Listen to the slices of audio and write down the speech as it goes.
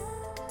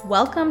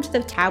Welcome to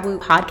the Taboo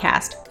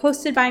Podcast,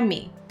 hosted by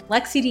me,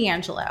 Lexi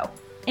D'Angelo,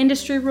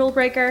 industry rule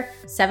breaker,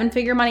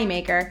 seven-figure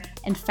moneymaker,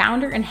 and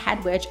founder and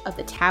head witch of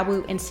the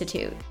Taboo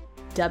Institute.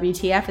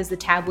 WTF is the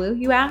taboo,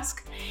 you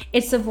ask?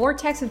 It's the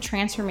vortex of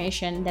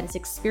transformation that is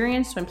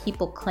experienced when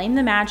people claim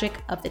the magic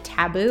of the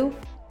taboo,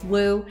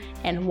 woo,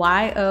 and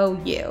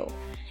YOU.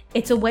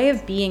 It's a way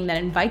of being that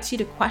invites you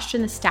to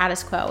question the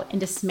status quo and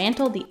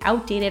dismantle the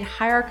outdated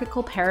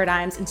hierarchical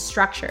paradigms and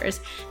structures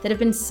that have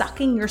been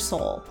sucking your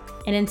soul,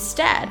 and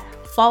instead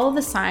follow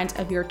the signs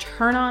of your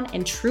turn on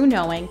and true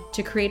knowing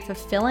to create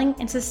fulfilling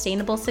and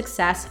sustainable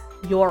success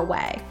your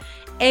way,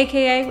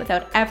 aka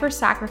without ever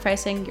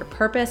sacrificing your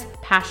purpose,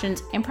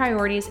 passions, and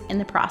priorities in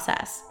the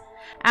process.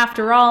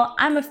 After all,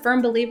 I'm a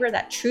firm believer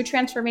that true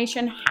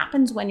transformation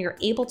happens when you're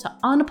able to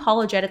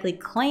unapologetically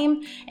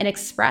claim and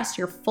express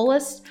your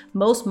fullest,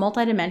 most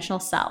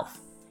multidimensional self.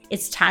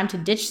 It's time to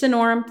ditch the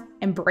norm,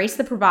 embrace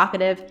the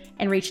provocative,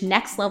 and reach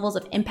next levels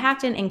of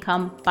impact and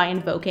income by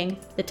invoking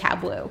the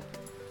taboo.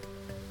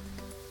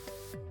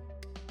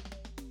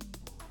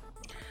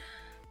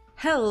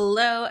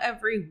 Hello,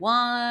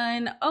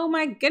 everyone. Oh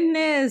my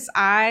goodness.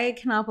 I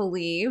cannot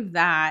believe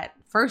that,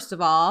 first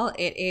of all,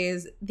 it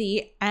is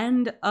the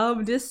end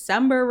of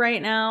December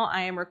right now.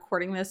 I am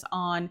recording this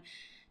on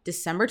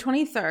December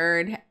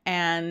 23rd,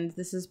 and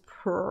this is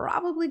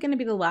probably going to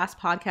be the last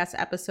podcast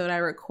episode I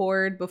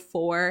record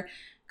before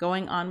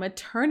going on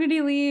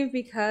maternity leave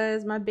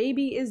because my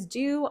baby is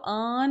due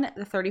on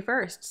the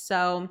 31st.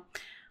 So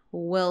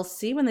we'll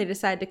see when they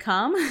decide to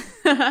come.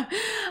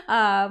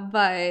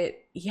 But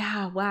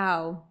yeah,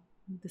 wow.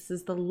 This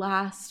is the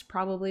last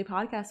probably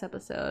podcast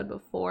episode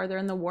before they're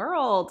in the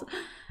world.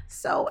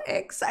 So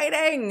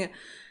exciting.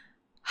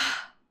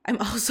 I'm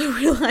also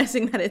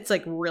realizing that it's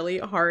like really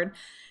hard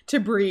to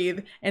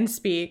breathe and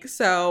speak.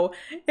 So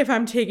if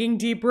I'm taking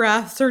deep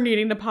breaths or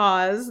needing to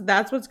pause,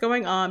 that's what's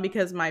going on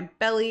because my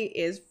belly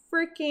is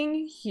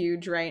freaking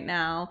huge right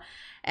now.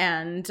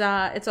 And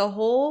it's a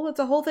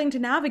whole thing to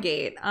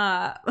navigate.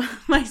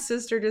 My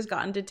sister just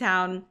got into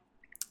town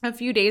a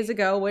few days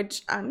ago,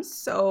 which I'm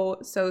so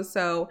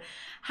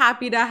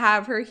happy to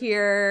have her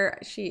here.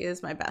 She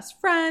is my best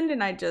friend,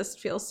 and I just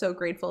feel so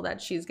grateful that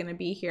she's going to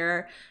be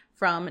here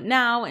from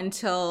now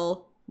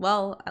until,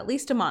 well, at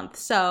least a month.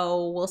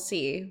 So we'll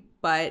see.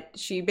 But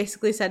she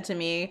basically said to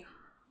me,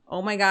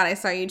 "Oh my God, I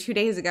saw you 2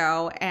 days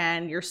ago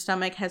and your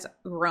stomach has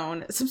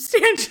grown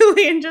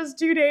substantially in just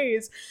 2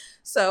 days."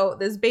 So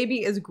this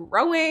baby is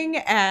growing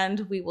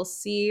and we will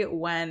see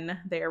when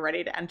they are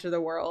ready to enter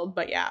the world.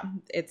 But yeah,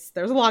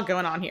 there's a lot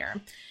going on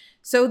here.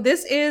 So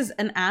this is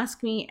an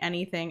Ask Me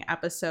Anything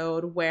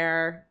episode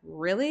where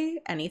really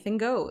anything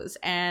goes.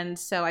 And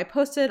so I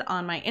posted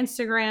on my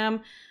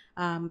Instagram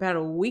about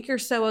a week or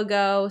so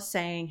ago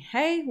saying,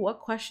 hey,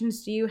 what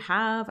questions do you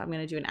have? I'm going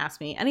to do an Ask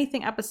Me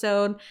Anything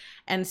episode.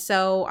 And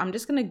so I'm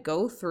just going to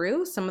go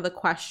through some of the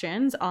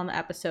questions on the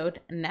episode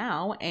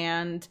now,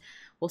 and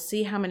we'll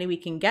see how many we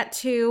can get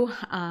to.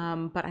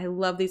 But I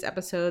love these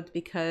episodes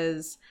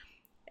because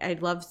I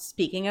love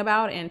speaking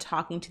about and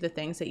talking to the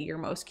things that you're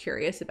most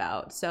curious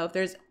about. So if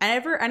there's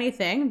ever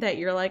anything that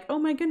you're like, oh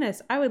my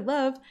goodness, I would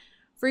love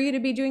for you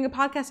to be doing a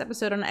podcast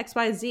episode on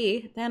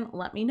XYZ, then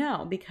let me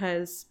know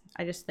because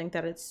I just think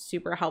that it's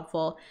super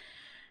helpful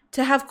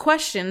to have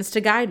questions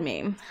to guide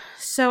me.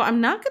 So I'm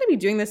not going to be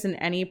doing this in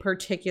any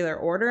particular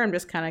order. I'm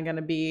just kind of going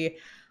to be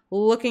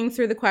looking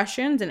through the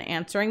questions and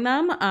answering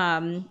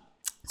them.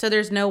 So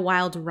there's no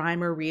wild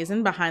rhyme or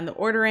reason behind the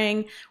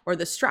ordering or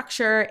the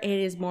structure. It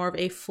is more of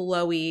a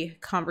flowy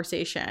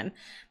conversation.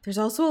 There's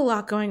also a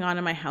lot going on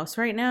in my house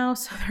right now,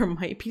 so there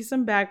might be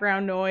some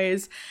background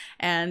noise.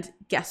 And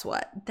guess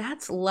what?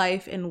 That's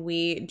life, and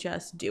we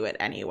just do it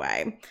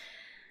anyway.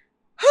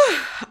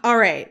 All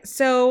right,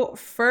 so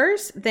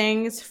first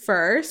things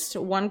first,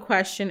 one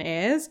question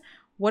is,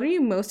 what are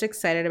you most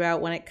excited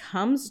about when it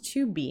comes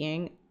to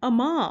being a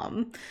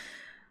mom?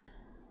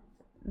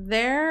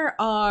 There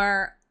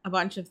are a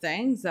bunch of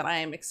things that I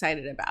am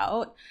excited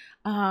about.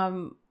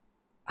 All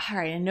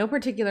right, in no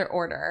particular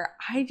order,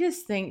 I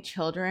just think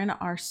children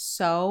are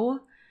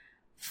so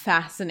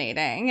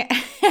fascinating.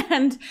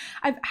 And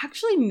I've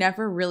actually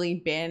never really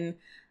been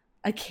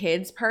a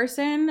kids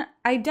person.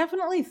 I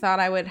definitely thought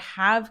I would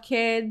have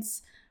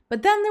kids,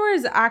 but then there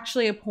was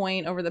actually a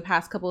point over the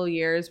past couple of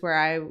years where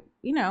I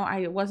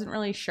wasn't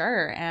really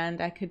sure, and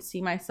I could see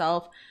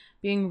myself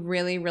being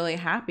really, really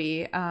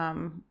happy.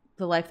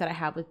 The life that I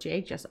have with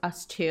Jake, just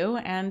us two.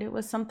 And it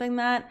was something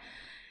that,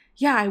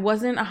 I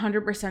wasn't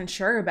 100%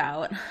 sure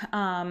about.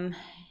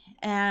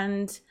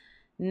 And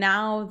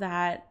now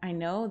that I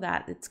know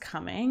that it's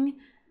coming,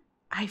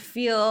 I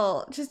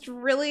feel just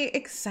really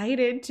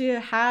excited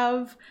to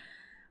have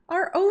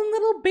our own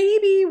little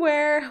baby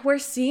where we're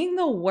seeing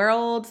the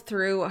world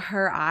through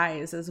her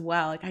eyes as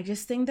well. Like, I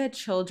just think that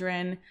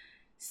children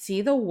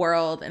see the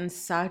world in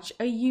such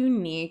a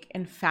unique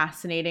and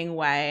fascinating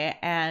way.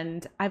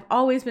 And I've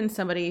always been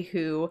somebody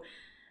who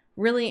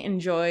really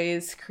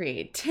enjoys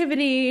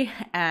creativity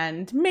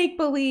and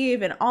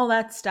make-believe and all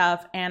that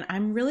stuff. And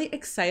I'm really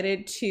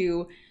excited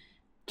to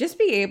just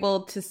be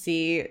able to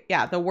see,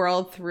 the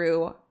world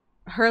through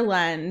her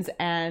lens.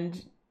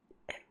 And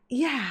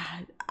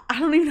I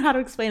don't even know how to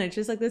explain it. It's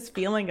just like this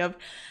feeling of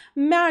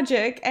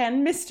magic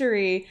and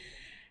mystery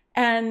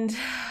and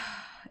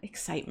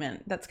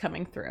excitement that's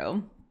coming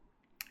through.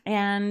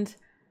 And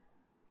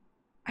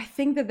I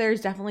think that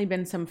there's definitely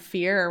been some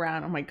fear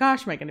around, oh my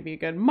gosh, am I going to be a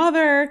good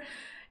mother?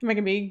 Am I going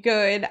to be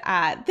good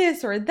at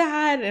this or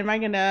that? Am I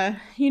going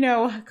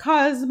to,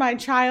 cause my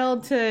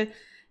child to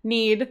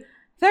need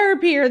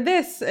therapy or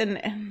this?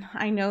 And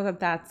I know that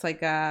that's like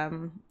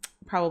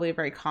probably a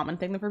very common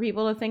thing for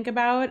people to think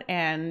about.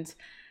 And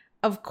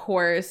of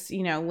course,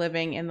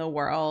 living in the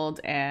world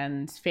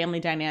and family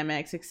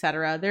dynamics,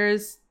 etc.,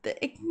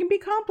 it can be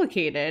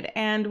complicated,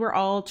 and we're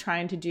all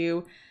trying to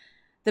do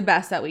the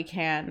best that we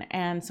can.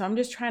 And so I'm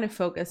just trying to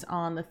focus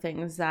on the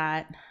things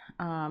that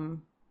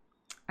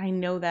I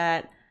know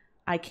that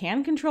I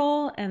can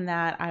control and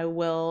that I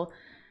will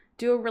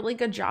do a really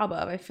good job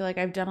of. I feel like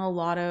I've done a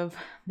lot of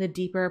the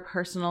deeper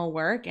personal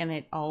work, and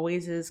it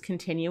always is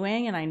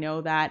continuing. And I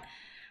know that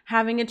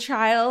having a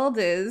child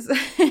is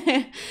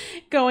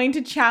going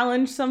to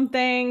challenge some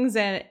things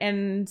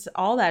and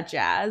all that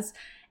jazz.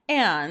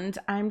 And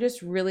I'm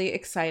just really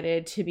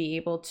excited to be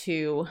able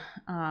to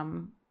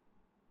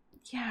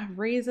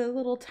raise a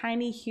little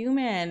tiny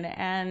human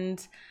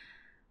and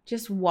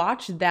just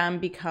watch them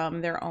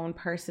become their own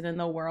person in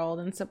the world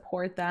and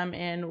support them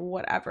in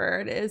whatever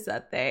it is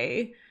that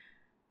they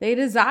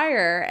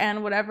desire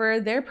and whatever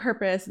their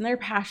purpose and their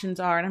passions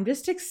are. And I'm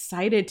just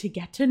excited to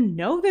get to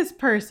know this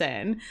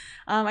person.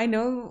 I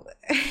know,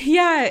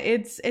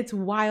 it's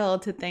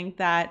wild to think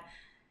that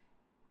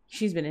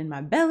she's been in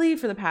my belly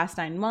for the past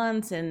 9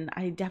 months, and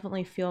I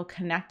definitely feel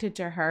connected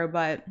to her,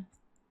 but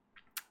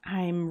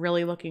I'm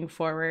really looking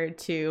forward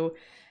to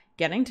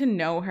getting to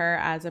know her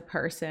as a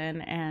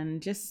person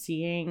and just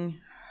seeing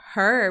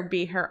her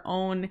be her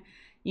own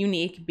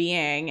unique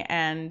being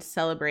and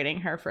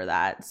celebrating her for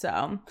that.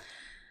 So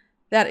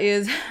that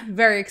is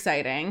very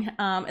exciting.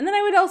 And then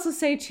I would also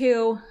say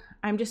too,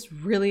 I'm just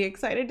really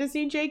excited to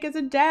see Jake as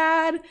a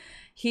dad.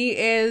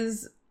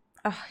 He's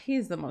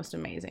the most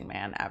amazing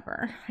man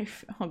ever.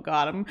 Oh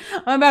God, I'm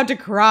about to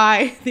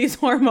cry. These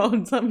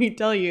hormones, let me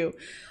tell you.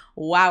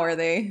 Wow, are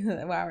they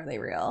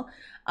real?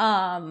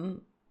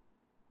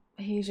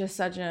 He's just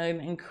such an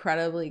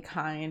incredibly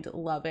kind,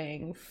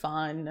 loving,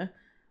 fun,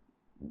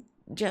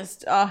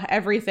 just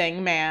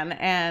everything man.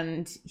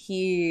 And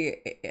he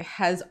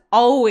has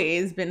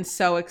always been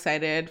so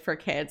excited for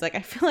kids. Like,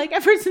 I feel like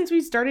ever since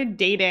we started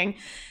dating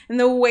in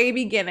the way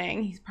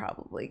beginning, he's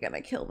probably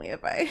gonna kill me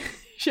if I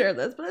share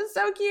this, but it's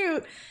so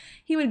cute.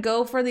 He would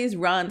go for these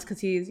runs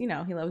because he's, he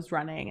loves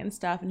running and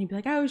stuff. And he'd be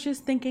like, I was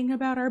just thinking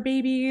about our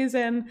babies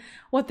and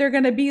what they're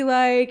going to be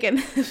like. And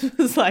this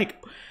was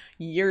like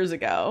years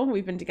ago.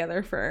 We've been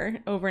together for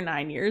over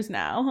 9 years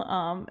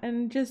now.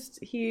 And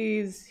just,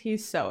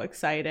 he's so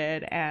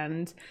excited.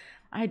 And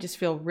I just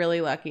feel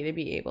really lucky to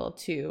be able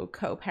to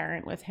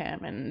co-parent with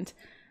him. And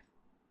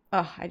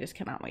I just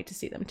cannot wait to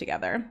see them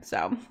together.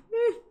 So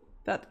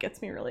that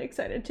gets me really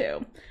excited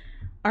too.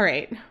 All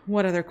right.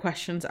 What other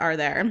questions are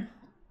there?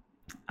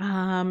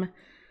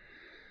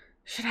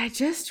 Should I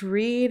just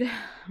read?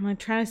 I'm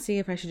trying to see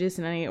if I should do this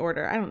in any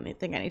order. I don't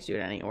think I need to do it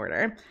in any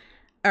order.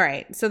 All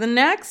right. So the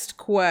next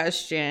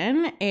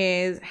question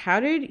is, how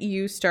did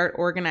you start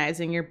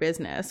organizing your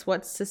business?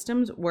 What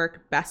systems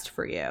work best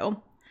for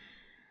you?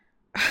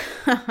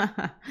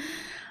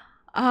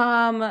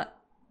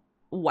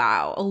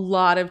 Wow. A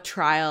lot of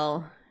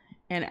trial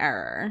and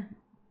error.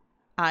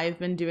 I've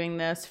been doing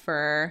this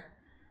for,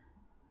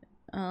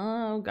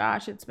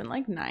 it's been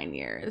like 9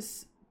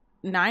 years.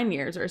 9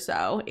 years or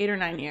so, 8 or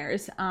 9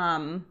 years.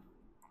 And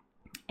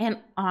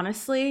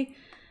honestly,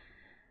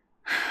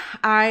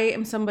 I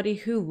am somebody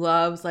who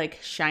loves like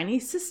shiny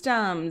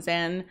systems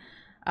and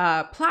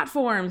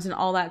platforms and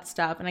all that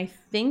stuff. And I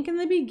think in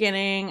the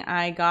beginning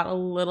I got a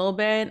little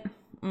bit,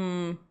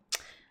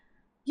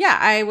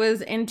 I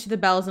was into the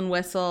bells and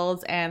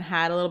whistles and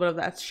had a little bit of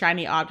that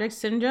shiny object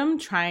syndrome,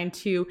 trying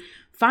to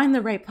find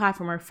the right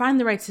platform or find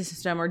the right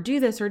system or do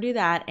this or do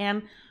that.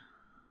 And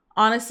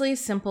honestly,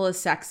 simple is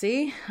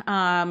sexy.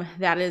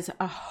 That is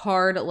a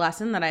hard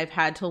lesson that I've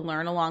had to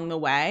learn along the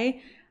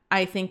way.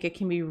 I think it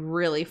can be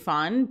really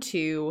fun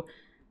to,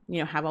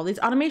 have all these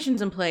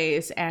automations in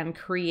place and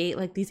create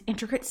like these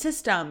intricate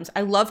systems.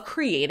 I love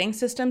creating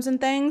systems and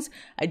things.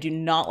 I do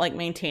not like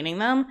maintaining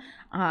them.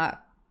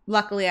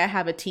 Luckily, I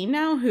have a team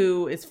now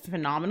who is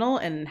phenomenal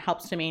and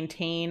helps to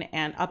maintain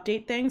and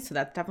update things. So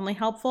that's definitely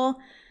helpful.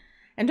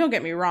 And don't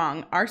get me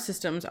wrong, our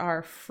systems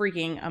are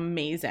freaking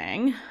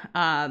amazing.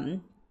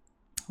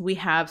 We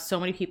have so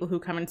many people who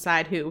come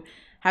inside who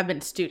have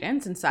been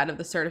students inside of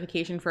the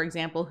certification, for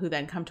example, who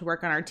then come to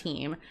work on our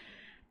team,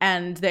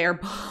 and they are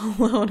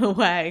blown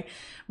away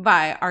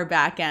by our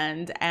back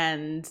end.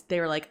 And they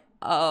were like,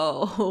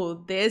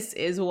 oh, this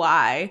is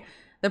why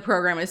the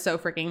program is so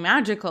freaking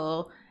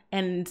magical.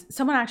 And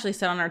someone actually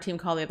said on our team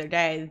call the other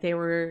day, they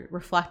were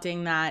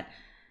reflecting that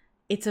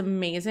it's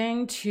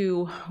amazing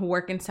to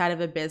work inside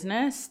of a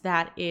business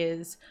that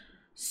is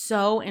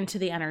so into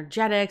the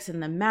energetics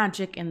and the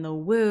magic and the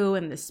woo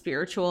and the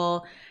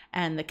spiritual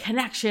and the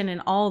connection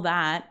and all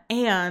that.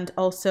 And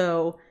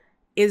also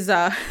is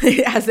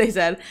as they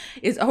said,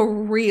 is a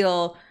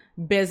real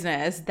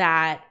business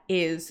that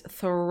is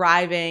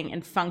thriving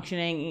and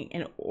functioning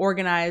and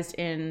organized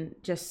in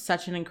just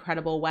such an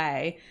incredible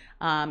way.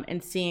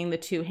 And seeing the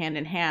two hand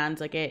in hand,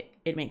 like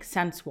it makes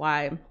sense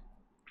why,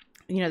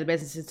 the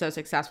business is so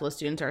successful, the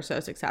students are so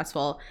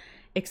successful,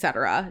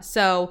 etc.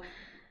 So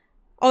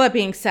all that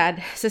being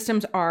said,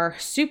 systems are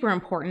super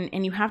important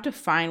and you have to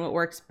find what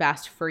works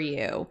best for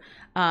you.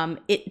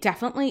 It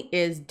definitely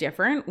is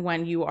different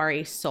when you are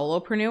a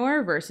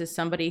solopreneur versus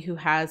somebody who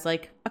has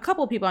like a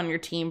couple people on your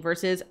team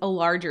versus a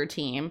larger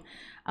team.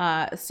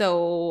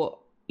 So,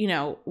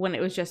 when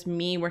it was just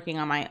me working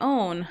on my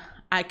own,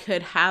 I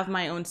could have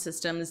my own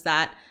systems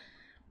that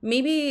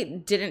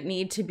maybe didn't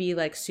need to be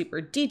like super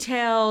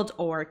detailed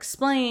or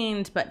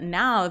explained. But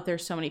now that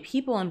there's so many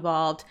people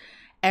involved,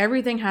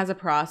 everything has a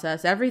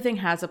process, everything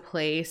has a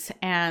place,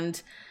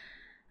 and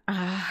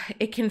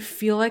it can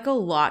feel like a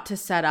lot to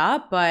set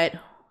up, but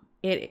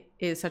it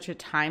is such a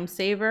time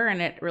saver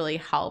and it really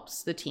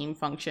helps the team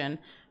function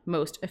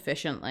most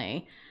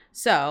efficiently.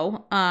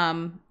 So,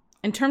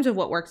 in terms of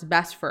what works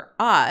best for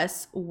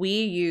us, we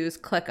use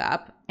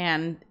ClickUp,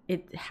 and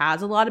it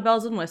has a lot of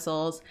bells and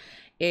whistles.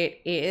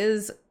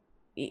 There's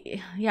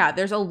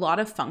a lot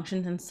of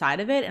functions inside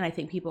of it, and I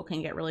think people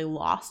can get really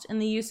lost in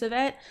the use of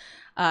it.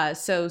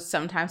 So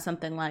sometimes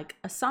something like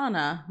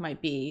Asana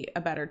might be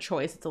a better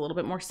choice. It's a little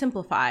bit more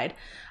simplified,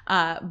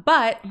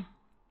 but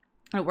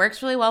it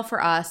works really well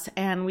for us.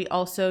 And we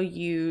also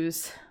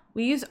use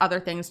other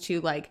things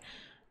too, like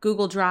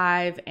Google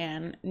Drive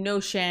and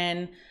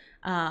Notion,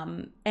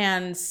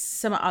 and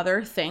some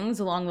other things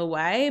along the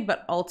way.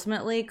 But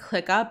ultimately,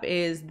 ClickUp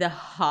is the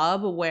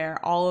hub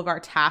where all of our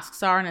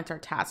tasks are, and it's our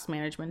task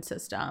management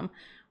system.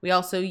 We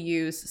also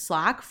use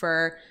Slack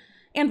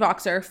and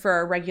Voxer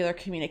for regular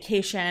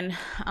communication.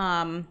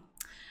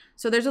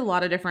 So there's a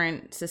lot of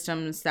different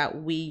systems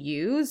that we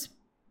use,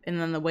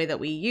 and then the way that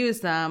we use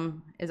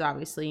them is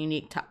obviously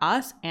unique to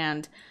us.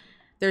 And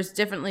there's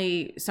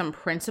definitely some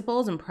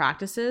principles and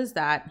practices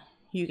that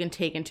you can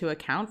take into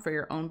account for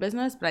your own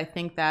business. But I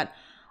think that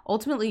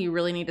ultimately you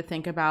really need to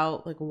think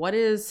about like, what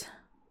is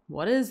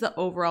the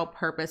overall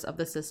purpose of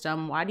the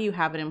system? Why do you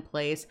have it in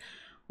place?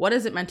 What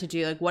is it meant to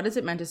do? Like, what is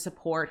it meant to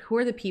support? Who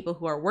are the people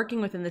who are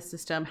working within the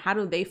system? How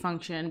do they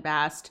function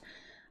best?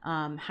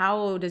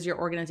 How does your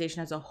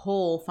organization as a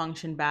whole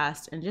function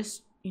best? And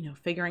just,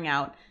 figuring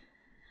out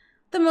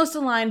the most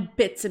aligned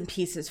bits and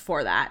pieces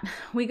for that.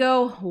 We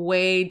go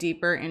way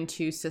deeper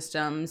into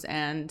systems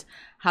and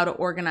how to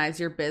organize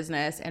your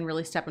business and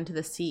really step into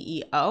the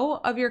CEO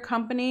of your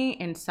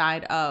company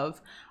inside of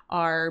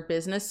our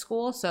business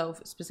school. So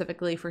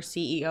specifically for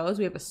CEOs,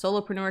 we have a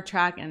solopreneur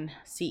track and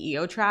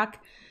CEO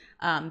track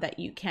that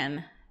you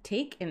can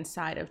take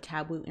inside of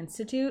Taboo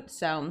Institute.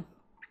 So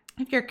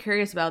if you're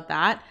curious about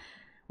that,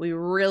 we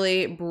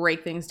really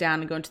break things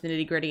down and go into the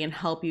nitty gritty and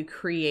help you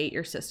create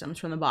your systems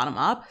from the bottom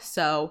up.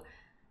 So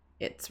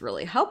it's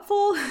really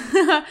helpful.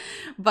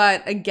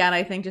 But again,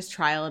 I think just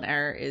trial and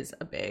error is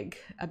a big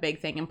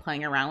thing, and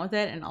playing around with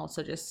it, and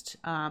also just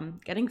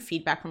getting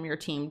feedback from your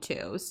team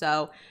too.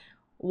 So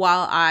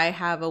while I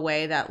have a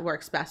way that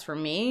works best for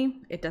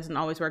me, it doesn't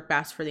always work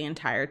best for the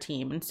entire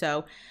team. And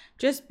so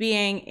just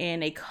being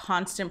in a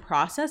constant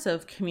process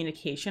of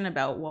communication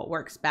about what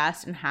works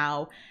best and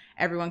how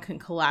everyone can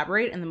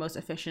collaborate in the most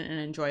efficient and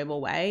enjoyable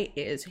way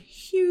is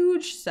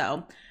huge.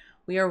 So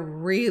we are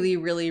really,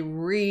 really,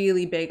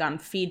 really big on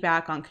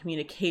feedback, on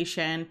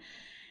communication,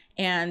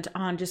 and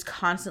on just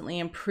constantly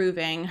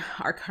improving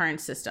our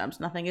current systems.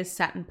 Nothing is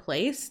set in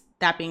place.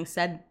 That being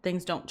said,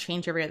 things don't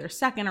change every other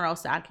second, or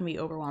else that can be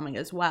overwhelming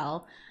as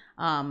well.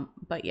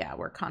 But yeah,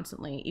 we're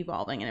constantly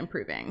evolving and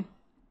improving.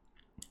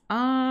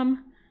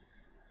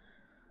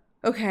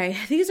 Okay,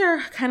 these are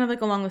kind of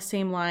like along the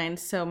same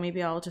lines, so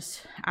maybe I'll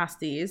just ask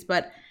these.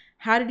 But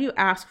how did you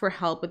ask for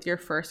help with your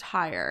first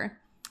hire?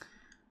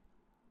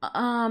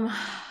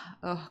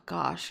 Oh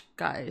gosh,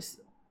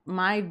 guys,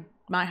 my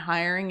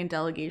hiring and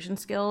delegation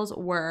skills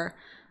were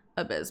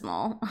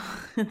abysmal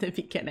at the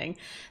beginning.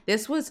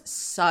 This was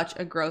such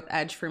a growth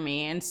edge for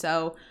me. And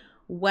so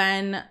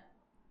when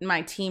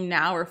my team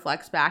now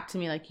reflects back to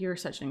me, like, you're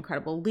such an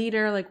incredible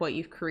leader, like what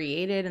you've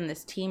created, and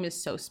this team is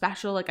so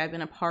special. Like, I've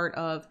been a part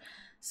of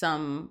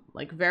some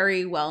like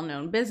very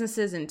well-known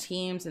businesses and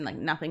teams, and like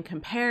nothing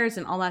compares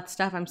and all that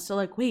stuff. I'm still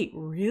like, wait,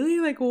 really?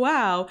 Like,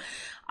 wow.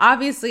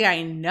 Obviously,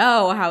 I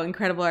know how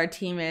incredible our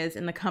team is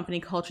and the company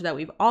culture that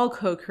we've all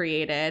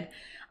co-created.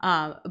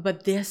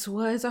 But this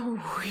was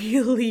a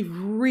really,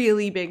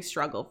 really big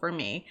struggle for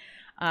me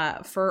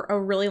for a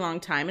really long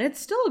time. And it's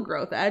still a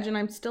growth edge, and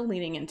I'm still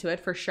leaning into it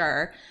for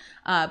sure.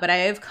 But I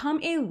have come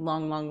a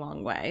long, long,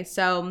 long way.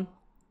 So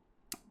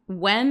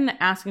when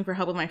asking for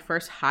help with my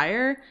first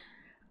hire,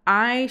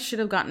 I should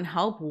have gotten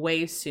help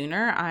way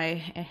sooner.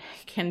 I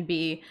can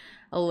be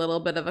a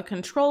little bit of a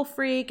control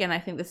freak, and I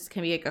think this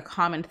can be like a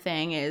common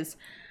thing is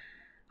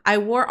I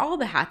wore all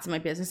the hats in my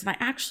business and I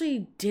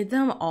actually did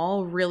them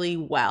all really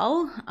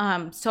well.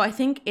 So I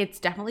think it's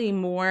definitely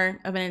more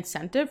of an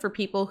incentive for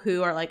people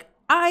who are like,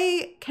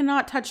 I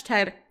cannot touch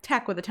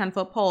tech with a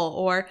 10-foot pole,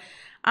 or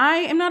I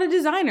am not a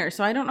designer,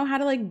 so I don't know how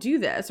to like do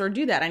this or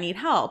do that. I need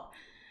help.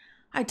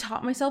 I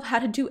taught myself how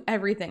to do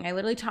everything. I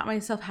literally taught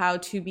myself how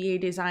to be a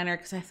designer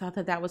because I thought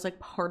that that was like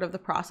part of the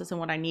process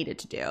and what I needed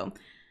to do.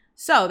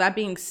 So that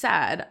being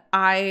said,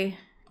 I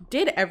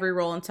did every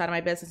role inside of my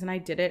business and I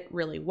did it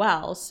really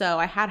well. So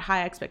I had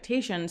high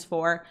expectations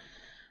for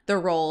the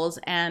roles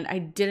and I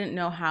didn't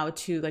know how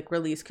to like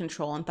release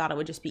control and thought it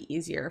would just be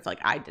easier if like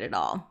I did it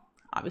all.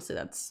 Obviously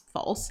that's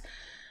false.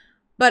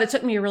 But it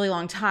took me a really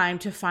long time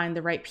to find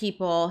the right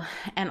people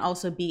and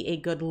also be a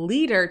good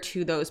leader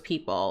to those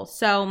people.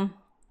 So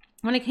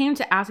when it came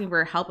to asking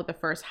for help with the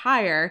first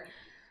hire,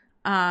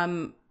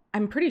 I'm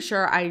pretty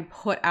sure I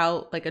put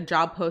out like a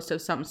job post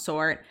of some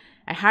sort.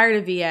 I hired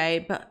a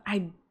VA, but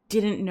I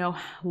didn't know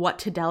what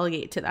to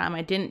delegate to them.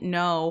 I didn't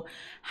know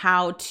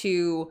how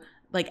to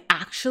like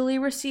actually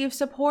receive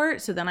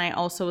support. So then I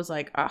also was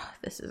like, oh,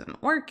 this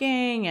isn't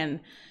working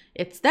and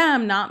it's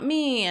them, not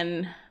me.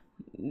 And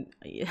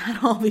I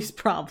had all these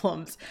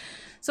problems.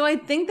 So I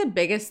think the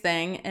biggest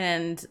thing,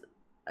 and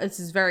this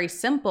is very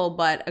simple,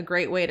 but a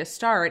great way to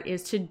start,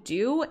 is to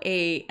do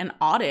an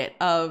audit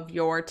of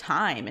your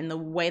time and the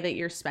way that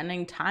you're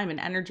spending time and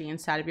energy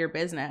inside of your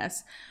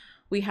business.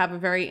 We have a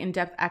very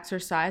in-depth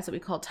exercise that we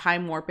call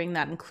time warping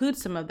that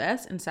includes some of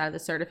this inside of the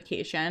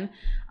certification.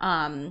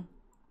 I'm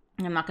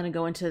not going to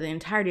go into the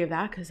entirety of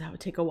that because that would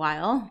take a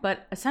while,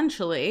 but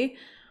essentially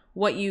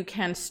what you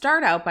can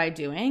start out by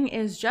doing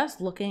is just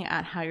looking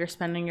at how you're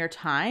spending your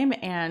time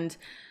and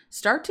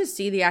start to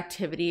see the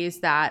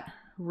activities that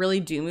really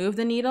do move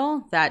the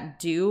needle, that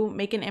do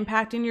make an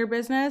impact in your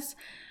business.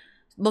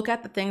 Look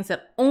at the things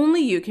that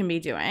only you can be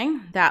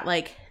doing, that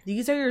like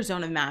these are your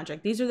zone of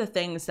magic. These are the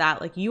things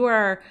that like you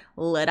are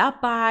lit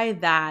up by,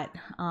 that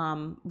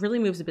really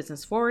moves the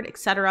business forward,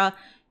 etc.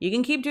 You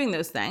can keep doing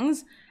those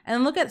things and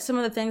then look at some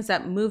of the things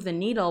that move the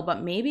needle,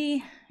 but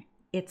maybe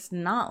it's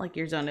not like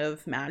your zone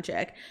of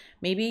magic.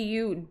 Maybe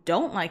you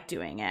don't like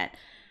doing it.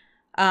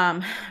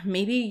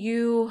 Maybe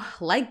you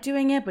like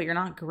doing it, but you're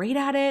not great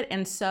at it.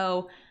 And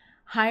so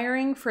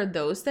hiring for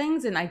those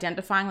things and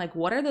identifying like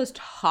what are those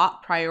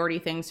top priority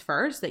things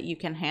first that you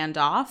can hand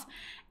off,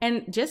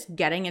 and just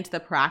getting into the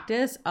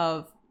practice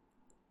of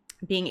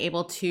being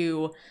able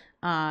to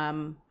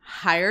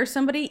hire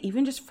somebody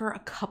even just for a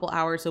couple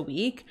hours a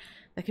week.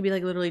 That could be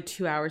like literally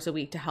 2 hours a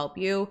week to help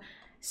you.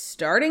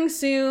 Starting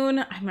soon.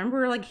 I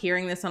remember like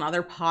hearing this on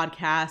other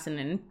podcasts and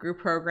in group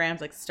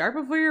programs, like start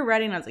before you're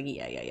ready. And I was like,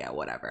 yeah,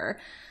 whatever.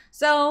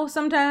 So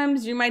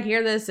sometimes you might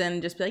hear this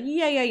and just be like,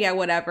 yeah,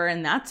 whatever.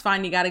 And that's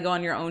fine. You got to go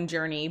on your own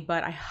journey.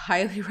 But I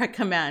highly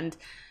recommend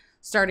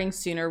starting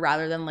sooner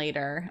rather than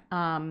later.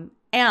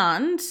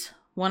 And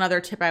one other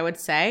tip I would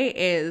say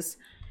is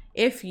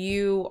if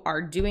you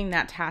are doing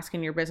that task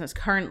in your business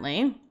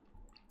currently,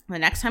 the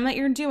next time that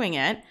you're doing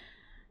it,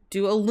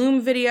 do a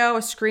Loom video,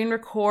 a screen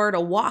record, a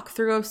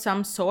walkthrough of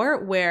some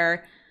sort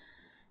where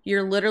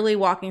you're literally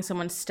walking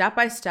someone step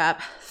by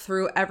step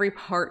through every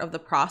part of the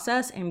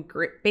process and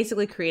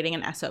basically creating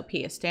an SOP,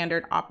 a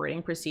standard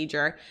operating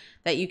procedure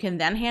that you can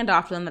then hand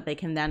off to them that they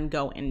can then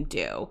go and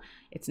do.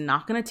 It's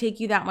not going to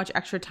take you that much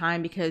extra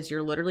time because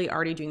you're literally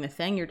already doing the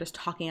thing. You're just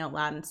talking out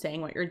loud and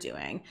saying what you're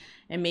doing.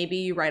 And maybe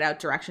you write out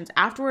directions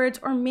afterwards,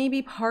 or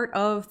maybe part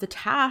of the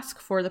task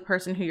for the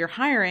person who you're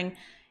hiring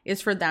is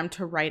for them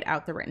to write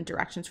out the written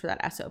directions for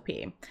that SOP.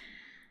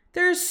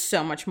 There's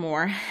so much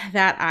more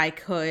that I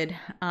could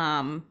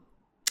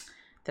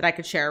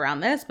share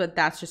around this, but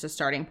that's just a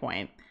starting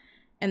point.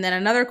 And then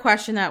another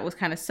question that was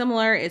kind of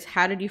similar is,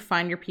 how did you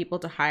find your people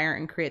to hire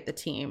and create the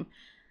team?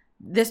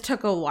 This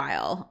took a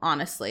while,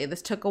 honestly.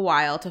 This took a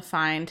while to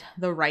find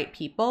the right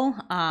people.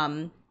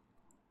 And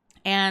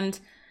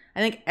I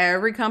think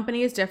every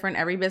company is different.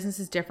 Every business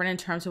is different in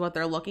terms of what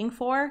they're looking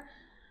for.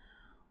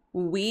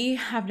 We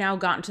have now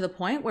gotten to the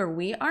point where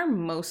we are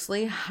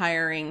mostly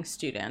hiring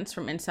students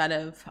from inside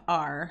of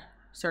our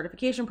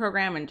certification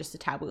program and just the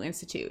Taboo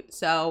Institute.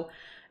 So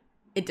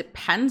it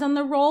depends on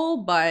the role,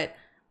 but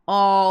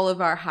all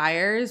of our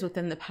hires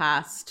within the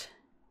past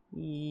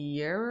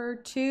year or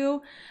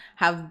two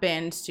have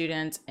been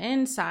students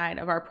inside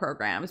of our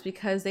programs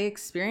because they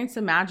experience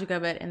the magic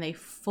of it and they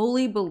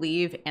fully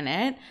believe in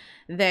it.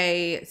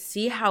 They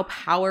see how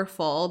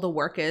powerful the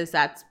work is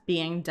that's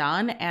being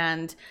done,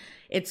 and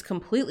it's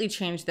completely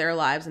changed their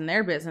lives and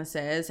their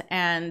businesses,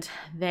 and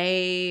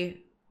they're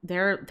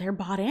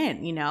bought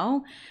in, you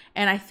know?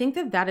 And I think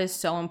that is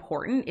so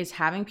important, is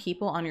having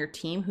people on your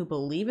team who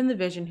believe in the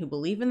vision, who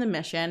believe in the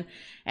mission,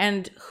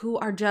 and who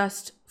are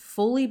just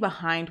fully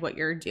behind what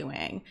you're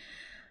doing.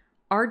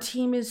 Our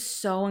team is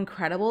so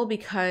incredible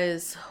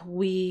because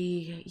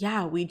we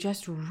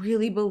just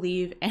really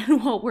believe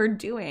in what we're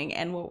doing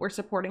and what we're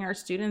supporting our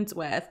students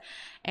with,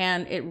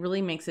 and it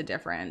really makes a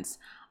difference.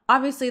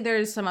 Obviously,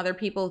 there's some other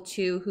people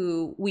too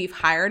who we've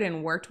hired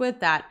and worked with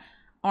that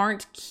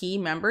aren't key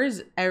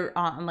members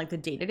on like the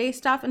day-to-day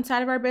stuff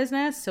inside of our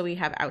business. So we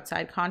have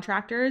outside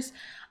contractors.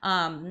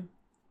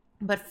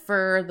 But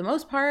for the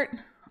most part,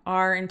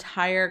 our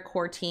entire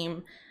core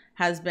team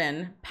has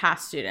been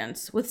past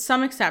students with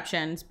some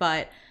exceptions,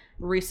 but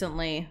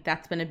recently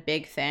that's been a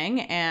big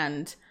thing.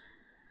 And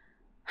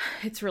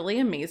it's really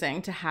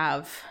amazing to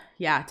have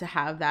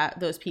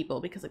those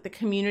people, because like the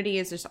community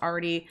is just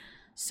already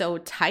so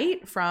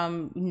tight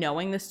from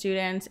knowing the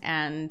students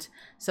and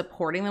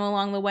supporting them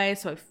along the way.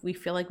 So if we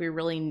feel like we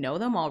really know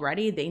them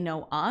already, they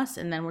know us,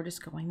 and then we're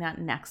just going that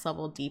next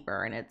level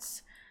deeper, and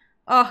it's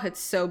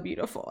so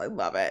beautiful. I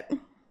love it.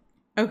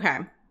 Okay.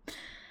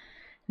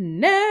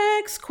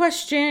 Next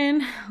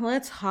question.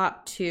 Let's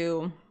hop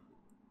to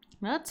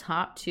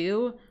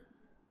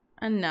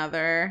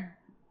another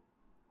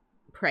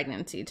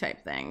pregnancy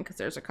type thing, because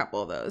there's a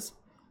couple of those.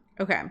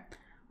 Okay.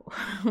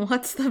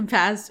 What's the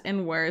best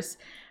and worst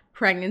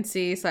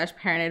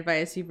pregnancy/parent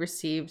advice you've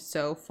received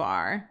so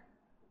far?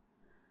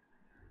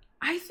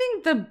 I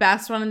think the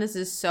best one, and this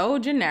is so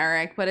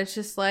generic, but it's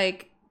just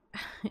like,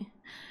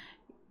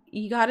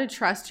 you got to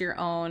trust your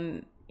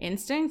own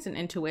instincts and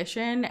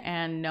intuition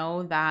and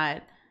know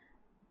that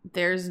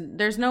there's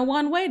no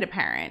one way to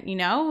parent, you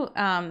know?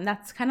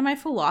 That's kind of my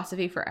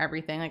philosophy for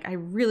everything. Like, I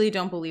really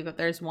don't believe that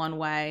there's one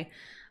way.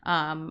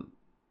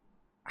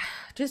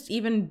 Just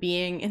even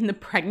being in the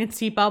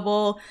pregnancy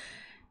bubble,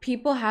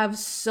 people have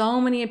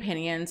so many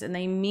opinions and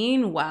they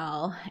mean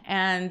well,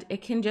 and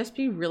it can just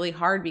be really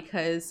hard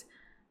because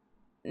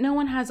no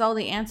one has all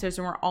the answers,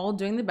 and we're all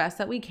doing the best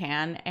that we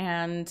can.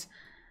 And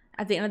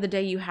at the end of the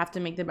day, you have to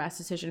make the best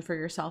decision for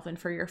yourself and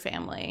for your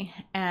family.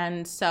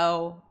 And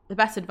so the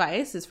best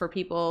advice is for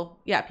people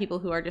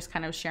who are just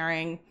kind of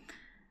sharing,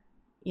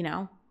 you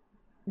know,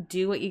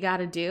 do what you got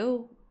to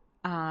do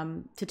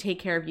to take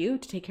care of you,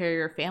 to take care of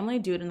your family.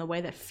 Do it in the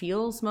way that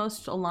feels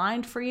most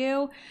aligned for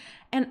you,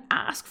 and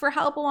ask for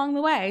help along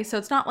the way. So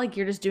it's not like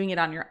you're just doing it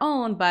on your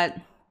own, but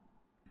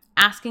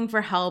asking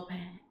for help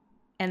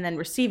and then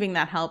receiving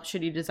that help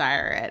should you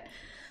desire it.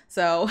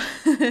 So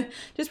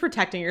just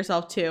protecting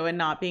yourself too, and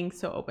not being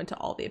so open to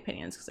all the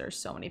opinions, because there's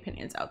so many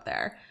opinions out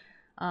there.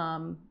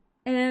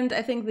 And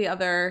I think the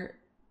other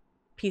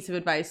piece of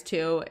advice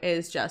too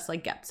is just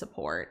like get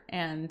support.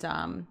 And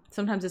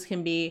sometimes this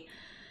can be,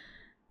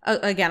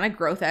 again, a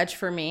growth edge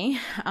for me,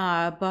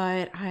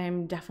 but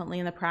I'm definitely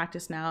in the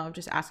practice now of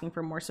just asking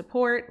for more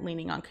support,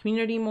 leaning on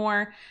community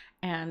more.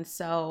 And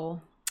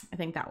so I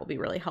think that will be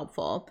really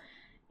helpful.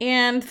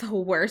 And the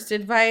worst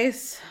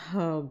advice,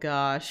 oh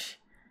gosh.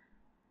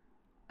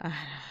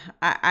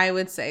 I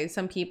would say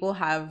some people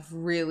have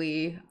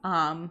really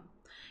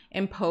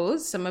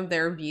imposed some of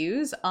their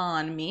views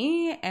on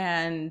me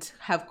and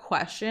have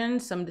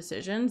questioned some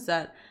decisions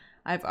that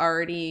I've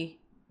already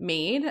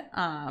made.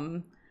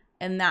 And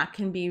that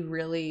can be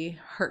really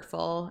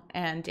hurtful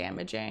and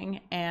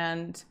damaging.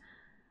 And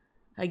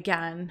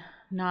again,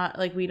 not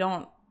like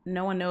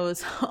no one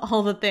knows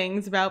all the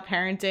things about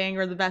parenting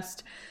or the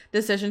best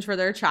decisions for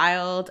their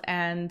child.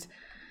 And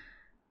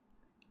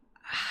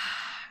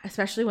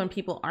especially when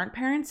people aren't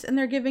parents and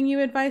they're giving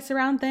you advice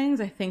around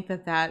things, I think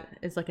that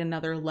is like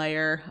another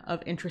layer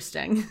of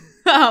interesting.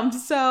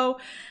 So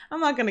I'm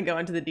not going to go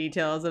into the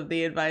details of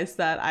the advice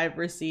that I've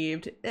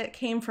received. It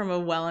came from a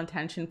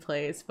well-intentioned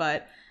place,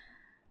 but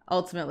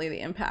ultimately the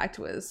impact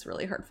was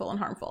really hurtful and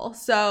harmful.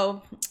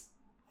 So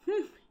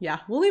yeah,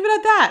 we'll leave it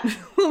at that.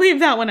 We'll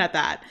leave that one at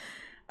that.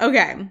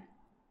 Okay.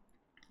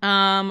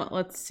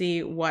 Let's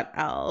see what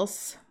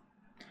else.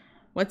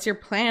 What's your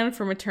plan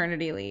for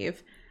maternity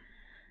leave?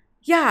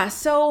 Yeah,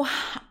 so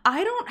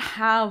I don't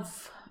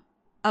have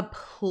a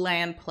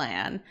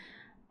plan.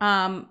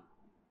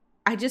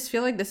 I just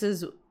feel like this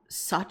is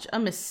such a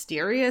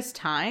mysterious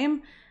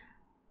time.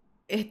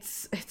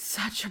 It's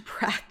such a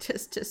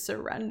practice to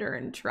surrender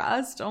and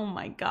trust. Oh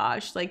my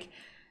gosh. Like,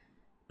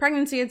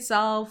 pregnancy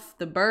itself,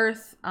 the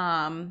birth,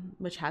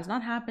 which has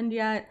not happened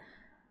yet.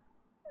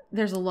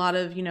 There's a lot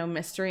of,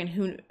 mystery,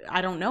 and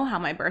I don't know how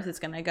my birth is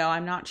going to go.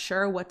 I'm not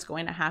sure what's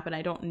going to happen.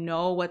 I don't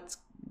know what's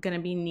going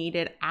to be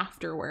needed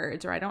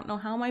afterwards, or I don't know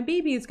how my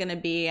baby is going to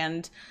be,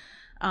 and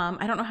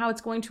I don't know how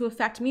it's going to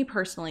affect me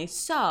personally.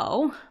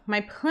 So my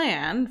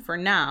plan for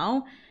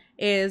now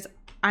is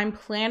I'm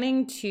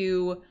planning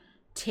to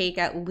take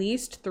at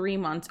least 3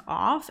 months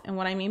off. And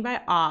what I mean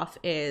by off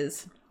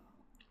is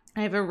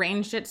I've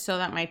arranged it so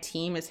that my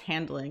team is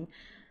handling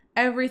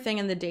everything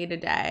in the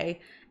day-to-day,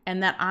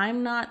 and that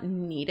I'm not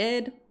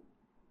needed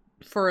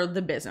for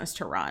the business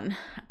to run.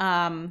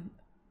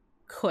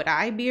 Could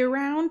I be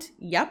around?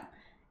 Yep.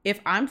 If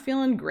I'm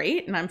feeling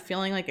great and I'm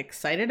feeling like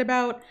excited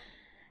about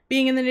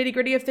being in the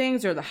nitty-gritty of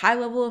things or the high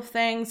level of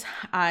things,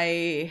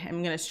 I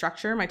am going to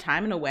structure my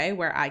time in a way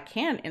where I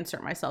can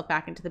insert myself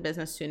back into the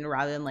business sooner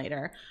rather than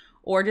later,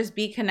 or just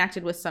be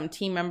connected with some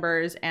team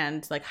members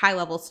and like high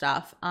level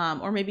stuff,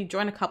 or maybe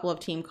join a couple of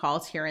team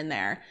calls here and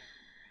there.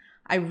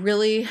 I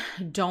really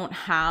don't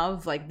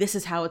have like, this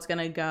is how it's going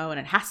to go and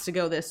it has to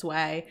go this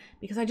way,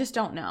 because I just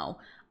don't know.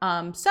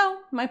 So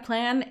my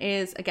plan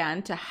is,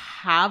 again, to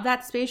have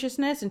that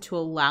spaciousness and to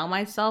allow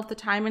myself the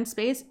time and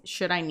space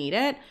should I need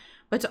it,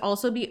 but to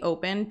also be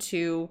open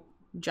to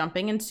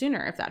jumping in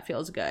sooner if that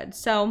feels good.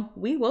 So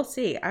we will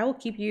see. I'll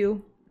keep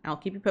you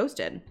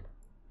posted.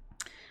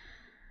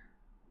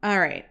 All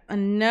right.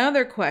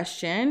 Another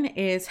question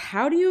is,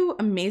 how do you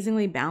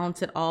amazingly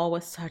balance it all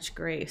with such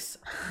grace?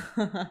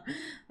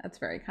 That's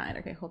very kind.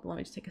 Okay, hold on. Let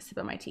me just take a sip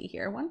of my tea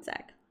here. One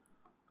sec.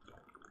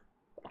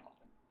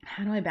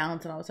 How do I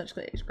balance it all with such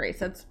grace?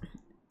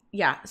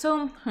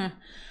 So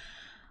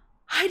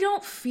I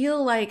don't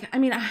feel like, all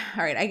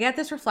right, I get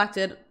this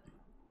reflected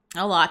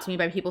a lot to me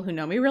by people who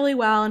know me really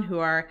well and who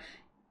are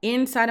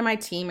inside of my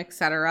team,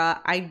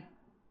 etc. I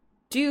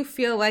do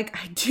feel like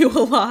I do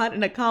a lot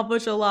and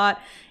accomplish a lot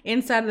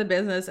inside of the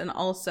business, and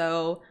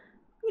also,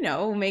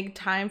 make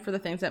time for the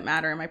things that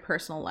matter in my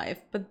personal life.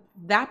 But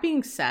that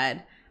being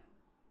said,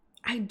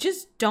 I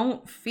just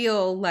don't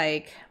feel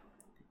like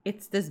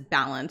it's this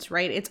balance,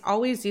 right? It's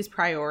always these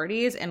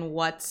priorities and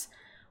what's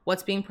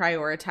being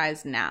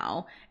prioritized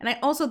now. And I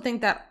also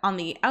think that on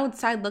the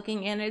outside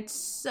looking in, it's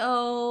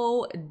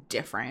so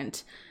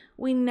different.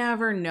 We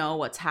never know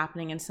what's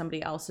happening in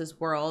somebody else's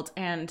world.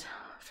 And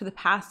for the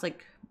past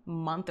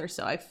month or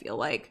so, I feel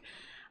like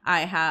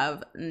I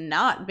have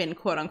not been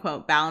quote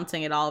unquote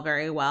balancing it all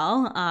very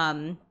well.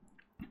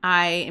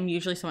 I am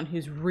usually someone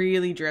who's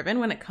really driven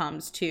when it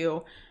comes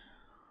to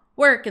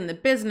work and the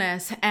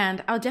business,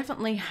 and I'll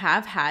definitely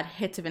have had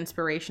hits of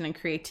inspiration and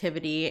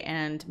creativity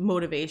and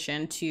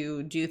motivation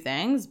to do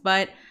things,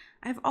 but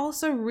I've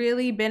also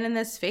really been in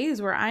this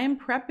phase where I am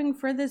prepping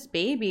for this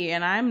baby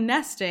and I'm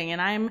nesting and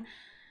I'm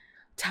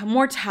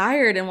more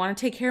tired and want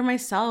to take care of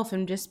myself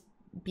and just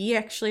be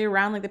actually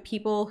around the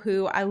people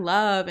who I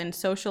love and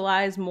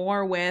socialize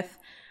more with,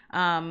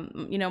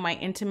 my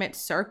intimate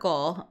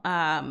circle,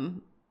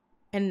 and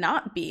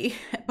not be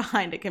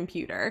behind a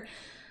computer.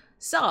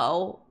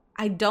 So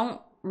I don't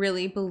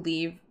really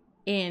believe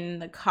in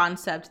the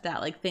concept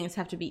that things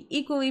have to be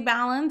equally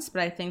balanced,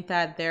 but I think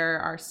that there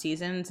are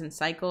seasons and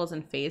cycles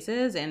and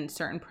phases and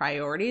certain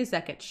priorities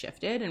that get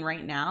shifted. And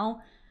right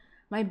now,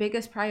 my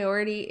biggest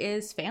priority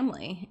is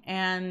family,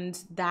 and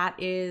that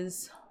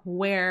is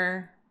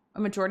where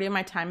a majority of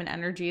my time and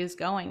energy is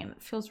going, and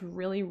it feels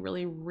really,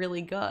 really,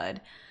 really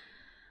good.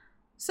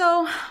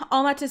 So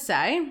all that to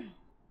say,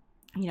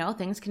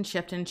 things can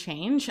shift and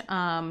change.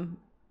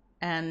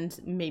 And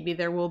maybe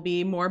there will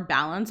be more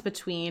balance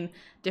between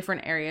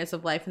different areas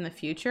of life in the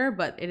future,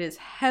 but it is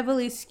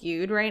heavily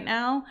skewed right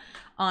now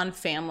on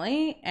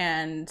family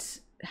and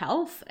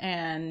health,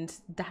 and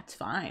that's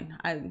fine.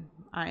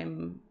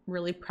 I'm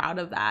really proud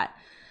of that.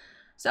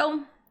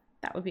 So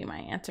that would be my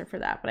answer for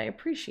that, but I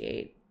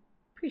appreciate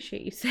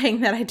you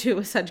saying that I do it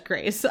with such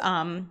grace.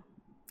 And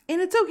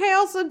it's okay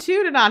also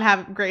too to not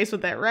have grace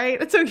with it,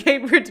 right? It's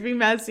okay for it to be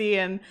messy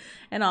and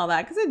all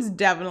that, because it's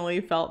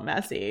definitely felt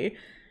messy.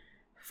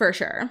 For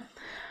sure.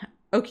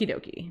 Okie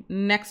dokie.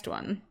 Next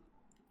one.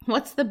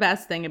 What's the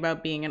best thing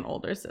about being an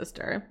older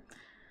sister?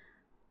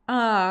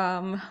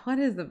 What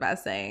is the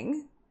best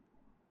thing?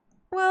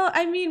 Well,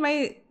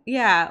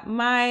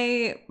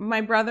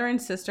 my brother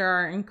and sister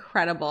are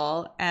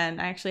incredible, and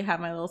I actually have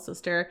my little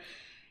sister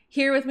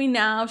here with me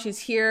now. She's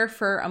here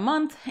for a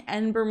month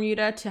in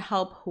Bermuda to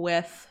help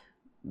with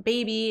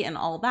baby and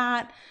all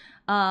that.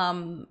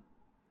 And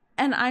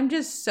I'm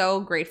just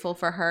so grateful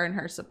for her and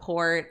her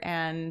support,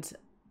 and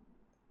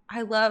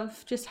I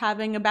love just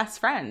having a best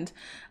friend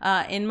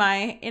in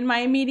my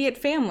immediate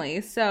family.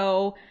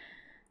 So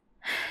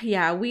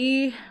yeah,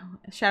 we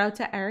shout out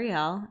to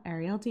Ariel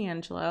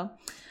D'Angelo.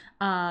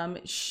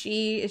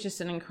 She is just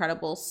an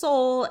incredible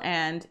soul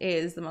and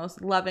is the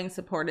most loving,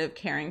 supportive,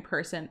 caring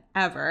person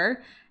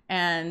ever.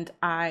 And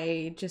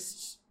I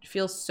just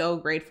feel so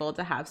grateful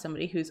to have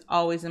somebody who's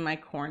always in my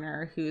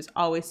corner, who's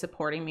always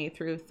supporting me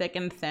through thick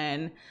and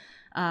thin.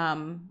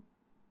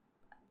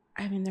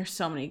 There's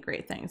so many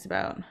great things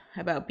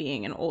about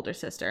being an older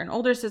sister. An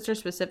older sister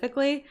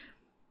specifically,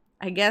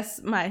 I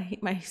guess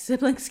my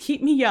siblings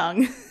keep me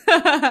young.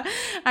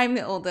 I'm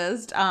the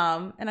oldest.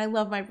 And I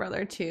love my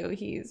brother too.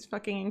 He's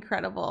fucking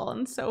incredible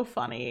and so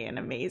funny and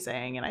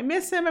amazing. And I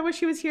miss him. I wish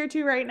he was here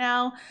too right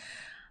now.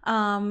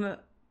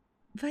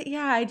 But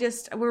yeah,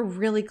 we're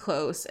really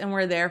close and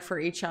we're there for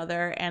each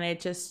other. And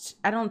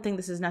I don't think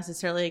this is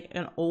necessarily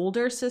an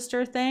older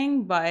sister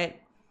thing, but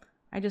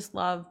I just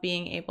love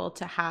being able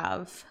to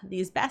have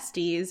these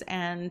besties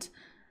and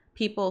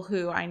people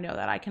who I know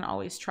that I can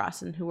always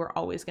trust and who are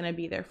always going to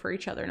be there for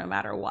each other no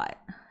matter what.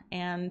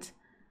 And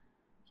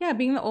yeah,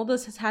 being the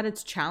oldest has had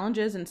its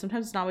challenges, and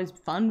sometimes it's not always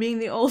fun being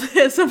the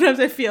oldest. Sometimes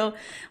I feel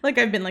like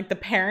I've been the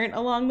parent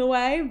along the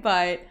way,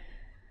 but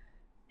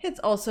it's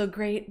also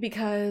great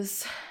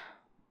because,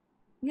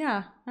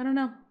 yeah, I don't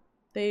know.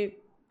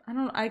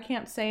 I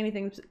can't say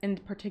anything in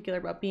particular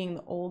about being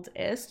the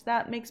oldest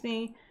that makes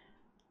me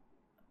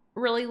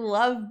really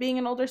love being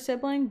an older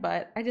sibling,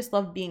 but I just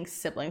love being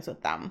siblings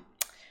with them,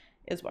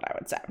 is what I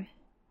would say.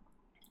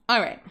 All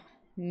right,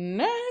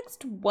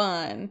 next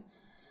one.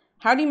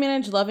 How do you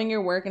manage loving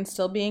your work and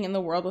still being in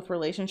the world with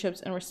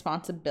relationships and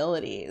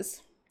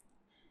responsibilities?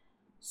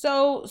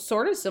 So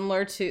sort of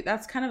similar to,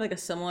 that's kind of like a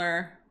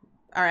similar,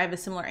 or I have a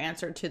similar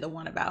answer to the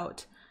one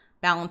about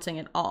balancing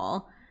it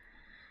all.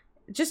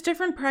 Just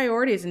different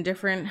priorities and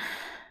different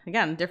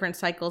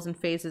cycles and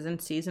phases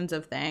and seasons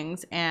of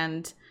things.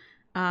 And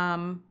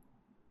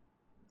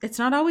it's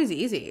not always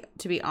easy,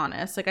 to be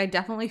honest. Like, I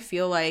definitely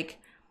feel like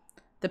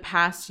the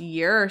past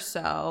year or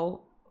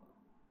so,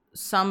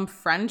 some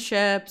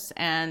friendships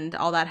and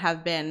all that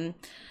have been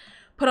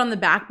put on the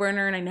back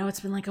burner. And I know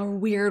it's been like a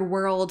weird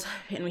world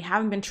and we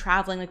haven't been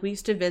traveling. Like, we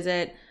used to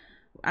visit,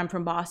 I'm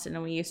from Boston,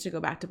 and we used to go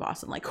back to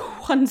Boston like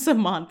once a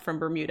month from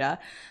Bermuda.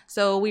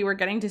 So we were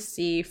getting to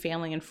see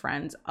family and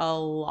friends a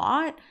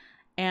lot.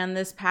 And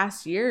this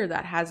past year,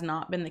 that has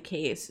not been the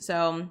case.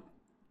 So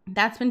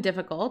that's been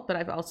difficult, but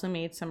I've also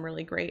made some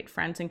really great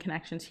friends and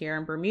connections here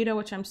in Bermuda,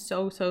 which I'm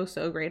so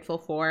grateful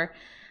for.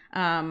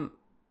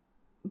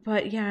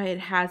 But yeah, it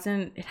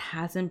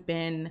hasn't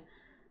been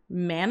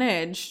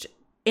managed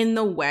in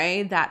the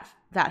way that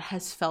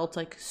has felt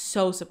like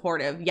so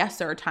supportive. Yes,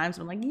 there are times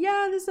when I'm like,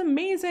 yeah, this is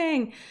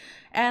amazing.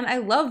 And I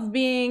love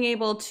being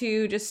able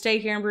to just stay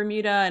here in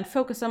Bermuda and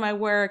focus on my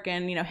work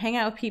and, hang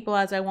out with people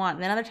as I want.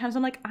 And then other times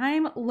I'm like,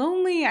 I'm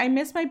lonely. I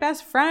miss my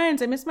best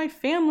friends. I miss my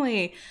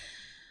family.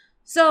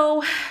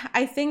 So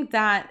I think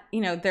that,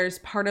 there's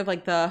part of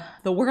like the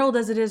world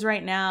as it is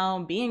right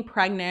now, being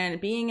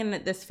pregnant, being in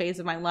this phase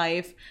of my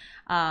life,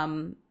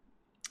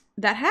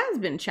 that has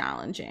been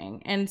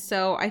challenging. And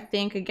so I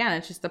think, again,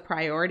 it's just the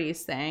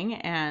priorities thing.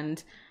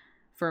 And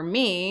for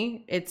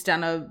me, it's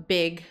done a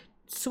big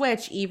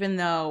switch, even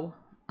though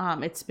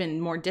it's been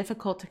more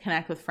difficult to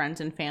connect with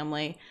friends and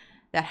family.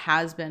 That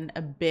has been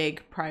a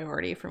big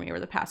priority for me over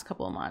the past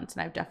couple of months.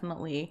 And I've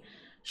definitely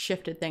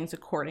shifted things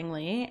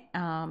accordingly,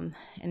 and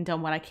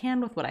done what I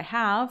can with what I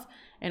have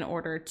in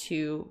order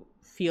to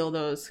feel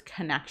those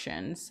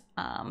connections,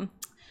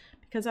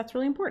 because that's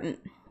really important.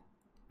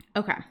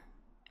 Okay.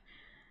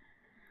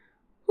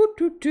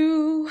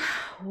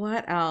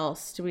 What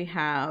else do we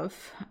have?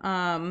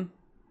 Do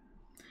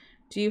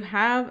you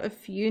have a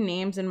few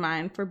names in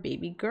mind for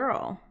baby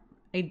girl?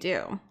 I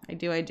do.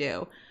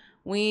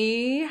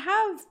 We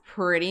have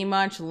pretty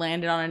much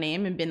landed on a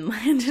name and been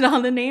landed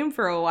on the name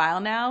for a while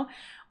now.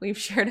 We've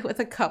shared it with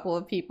a couple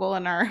of people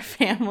in our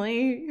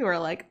family who are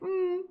like,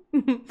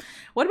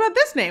 what about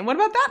this name? What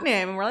about that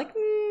name? And we're like,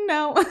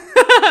 no.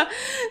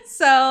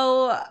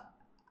 So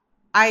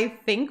I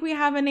think we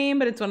have a name,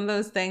 but it's one of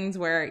those things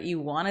where you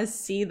want to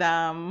see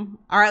them,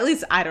 or at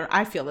least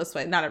I feel this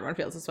way. Not everyone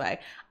feels this way.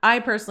 I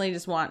personally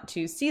just want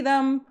to see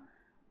them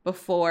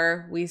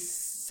before we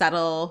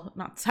before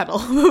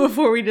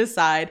we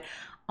decide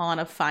on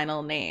a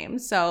final name.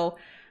 So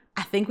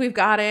I think we've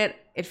got it.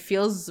 It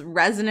feels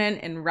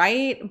resonant and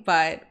right,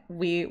 but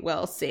we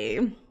will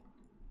see.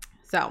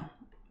 So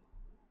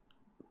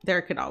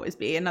there could always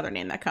be another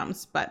name that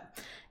comes, but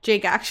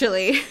Jake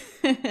actually,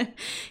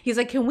 he's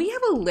like, can we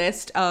have a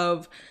list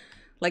of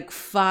like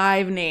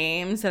 5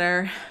 names that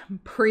are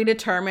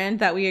predetermined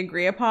that we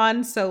agree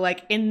upon? So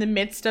like in the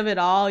midst of it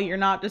all, you're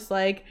not just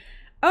like,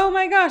 oh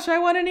my gosh, I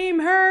want to name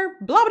her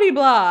blah, blah,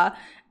 blah.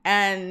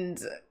 And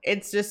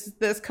it's just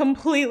this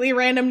completely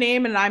random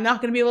name and I'm not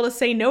going to be able to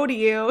say no to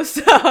you.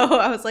 So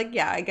I was like,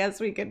 yeah, I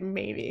guess we could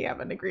maybe have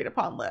an agreed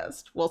upon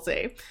list. We'll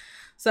see.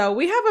 So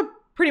we have a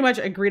pretty much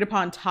agreed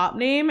upon top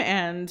name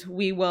and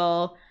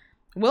we'll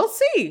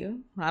see.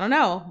 I don't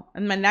know.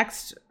 In my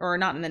next, or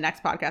not in the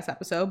next podcast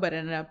episode, but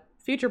in a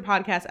future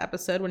podcast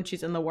episode when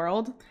she's in the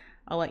world,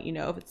 I'll let you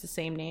know if it's the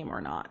same name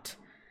or not.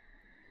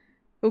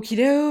 Okie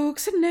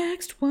dokes,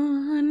 next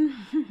one.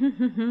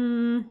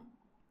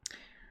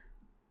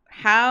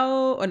 I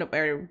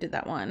already did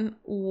that one.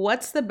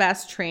 What's the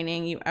best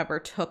training you ever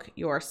took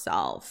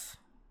yourself?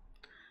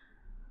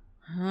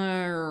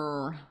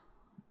 There's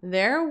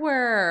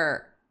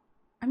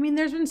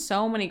been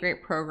so many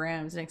great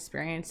programs and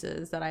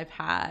experiences that I've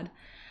had.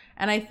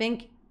 And I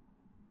think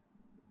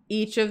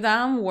each of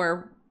them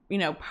were,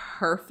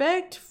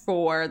 perfect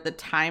for the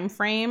time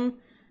frame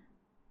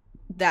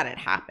that it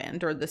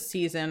happened, or the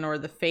season or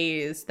the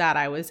phase that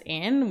I was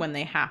in when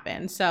they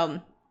happened.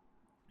 So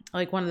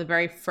like one of the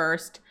very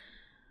first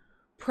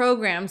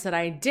programs that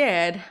I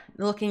did,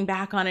 looking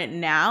back on it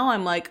now,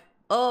 I'm like,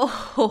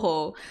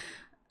 I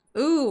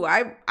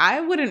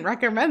wouldn't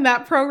recommend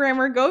that program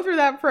or go through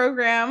that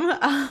program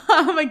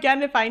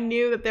again if I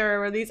knew that there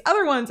were these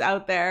other ones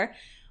out there.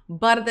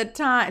 But at the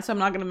time, so I'm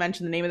not going to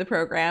mention the name of the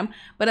program,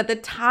 but at the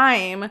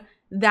time,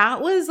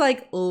 that was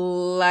like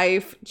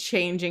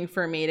life-changing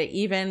for me to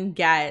even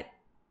get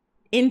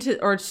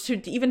into, or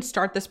to even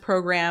start this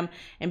program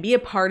and be a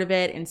part of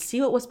it and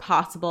see what was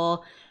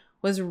possible.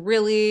 Was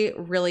really,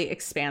 really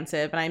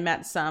expansive. And I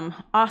met some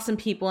awesome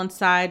people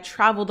inside,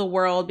 traveled the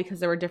world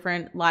because there were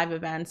different live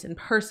events in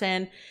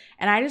person.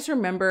 And I just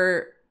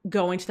remember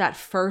going to that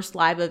first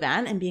live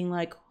event and being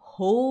like,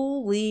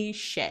 holy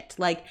shit,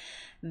 like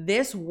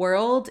this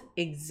world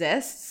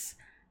exists.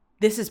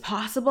 This is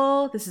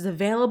possible. This is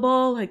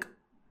available. Like,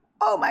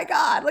 oh my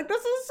God, like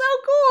this is so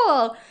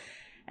cool.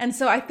 And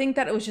so I think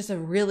that it was just a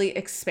really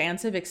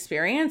expansive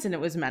experience, and it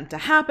was meant to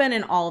happen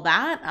and all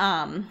that.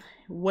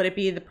 Would it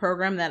be the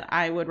program that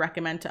I would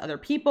recommend to other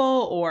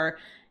people, or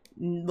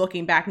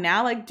looking back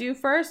now, like do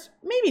first?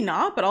 Maybe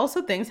not, but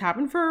also things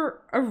happen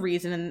for a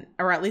reason,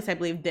 or at least I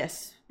believe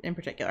this in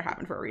particular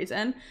happened for a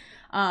reason,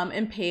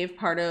 and paved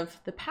part of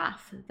the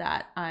path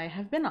that I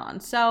have been on.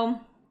 So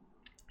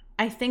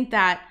I think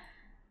that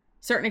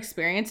certain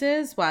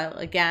experiences, while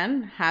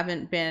again,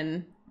 haven't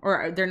been,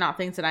 or they're not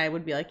things that I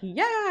would be like,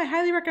 yeah, I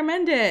highly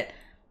recommend it,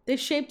 they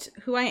shaped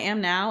who I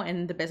am now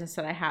and the business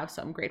that I have.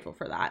 So I'm grateful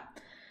for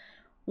that.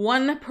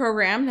 One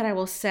program that I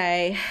will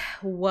say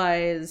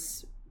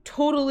was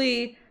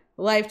totally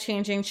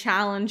life-changing,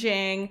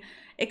 challenging,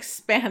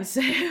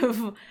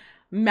 expansive,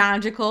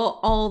 magical,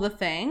 all the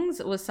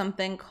things, was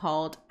something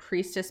called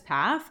Priestess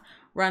Path,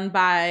 run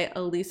by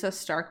Elisa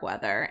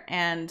Starkweather.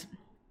 And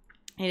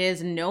it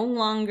is no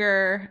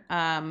longer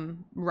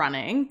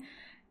running.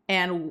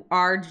 And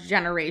our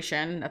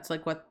generation, that's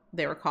like what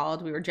they were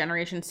called, we were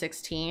Generation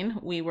 16.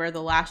 We were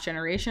the last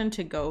generation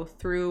to go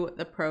through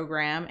the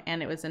program.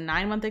 And it was a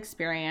 9-month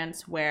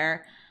experience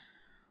where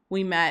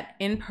we met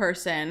in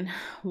person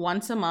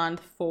once a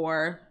month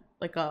for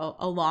like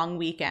a long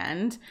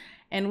weekend.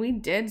 And we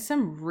did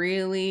some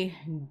really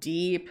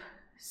deep,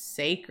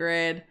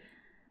 sacred,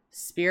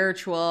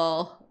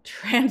 spiritual,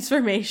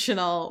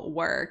 transformational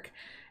work.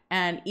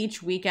 And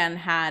each weekend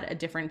had a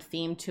different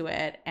theme to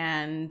it.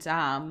 And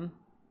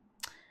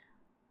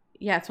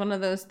yeah, it's one of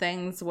those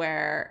things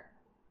where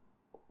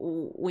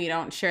we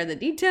don't share the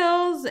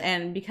details,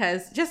 and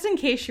because just in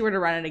case she were to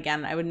run it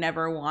again, I would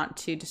never want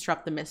to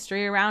disrupt the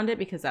mystery around it,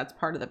 because that's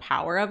part of the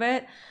power of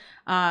it.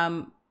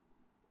 But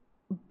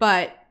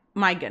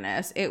my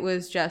goodness, it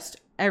was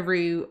just,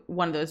 every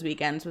one of those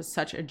weekends was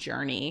such a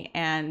journey.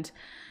 And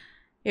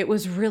it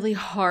was really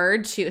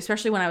hard to,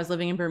 especially when I was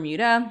living in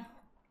Bermuda,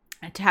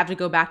 to have to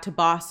go back to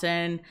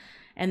Boston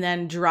and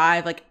then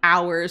drive like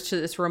hours to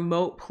this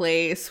remote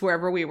place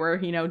wherever we were,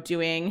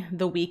 doing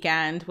the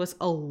weekend, was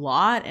a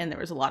lot. And there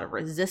was a lot of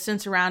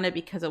resistance around it,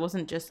 because it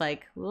wasn't just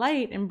like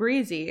light and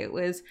breezy. It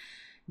was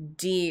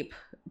deep,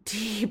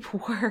 deep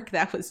work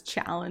that was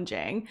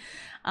challenging.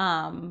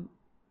 And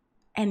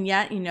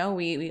yet,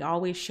 we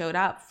always showed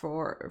up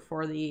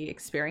for the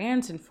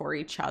experience and for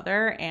each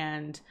other.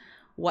 And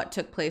what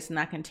took place in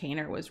that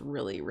container was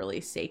really,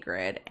 really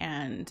sacred.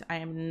 And I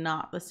am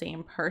not the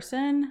same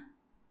person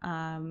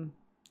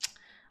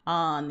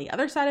on the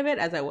other side of it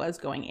as I was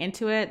going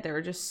into it. There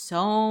were just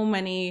so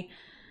many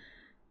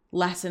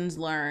lessons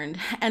learned.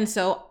 And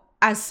so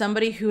as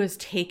somebody who has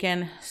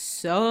taken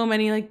so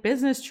many like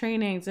business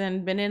trainings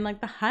and been in like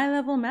the high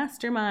level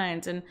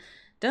masterminds and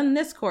done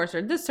this course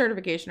or this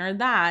certification or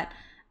that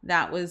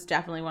was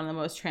definitely one of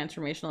the most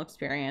transformational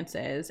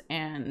experiences.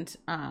 And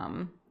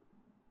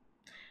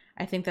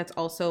I think that's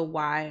also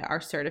why our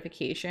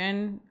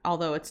certification,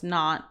 although it's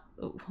not,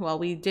 well,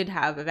 we did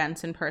have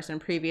events in person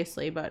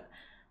previously, but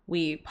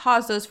we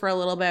paused those for a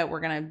little bit. We're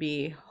going to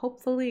be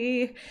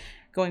hopefully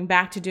going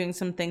back to doing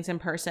some things in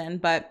person,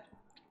 but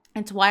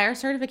it's why our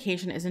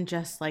certification isn't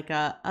just like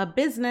a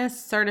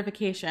business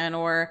certification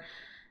or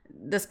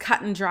this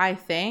cut and dry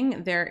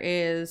thing. There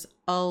is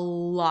a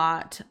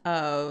lot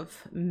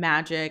of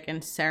magic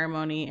and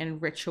ceremony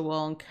and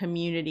ritual and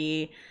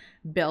community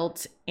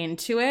built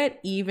into it,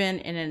 even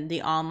in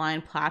the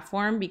online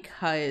platform,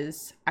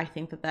 because I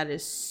think that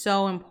is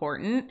so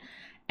important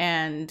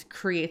and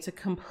creates a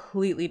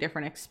completely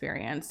different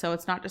experience. So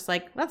it's not just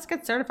like, let's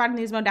get certified in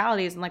these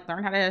modalities and like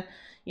learn how to,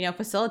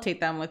 facilitate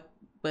them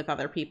with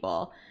other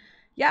people.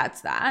 Yeah,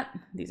 it's that.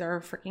 These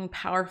are freaking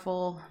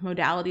powerful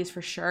modalities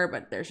for sure,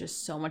 but there's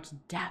just so much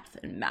depth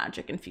and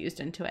magic infused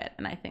into it.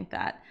 And I think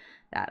that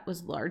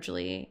was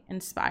largely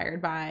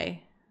inspired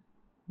by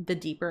the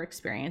deeper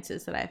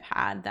experiences that I've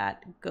had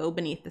that go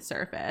beneath the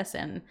surface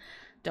and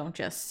don't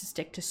just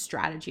stick to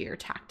strategy or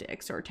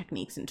tactics or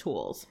techniques and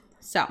tools.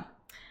 So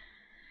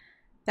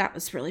that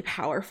was really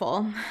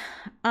powerful.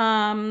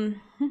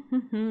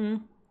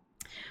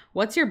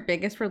 What's your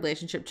biggest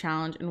relationship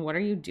challenge and what are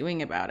you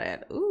doing about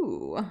it?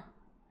 Ooh,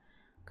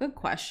 good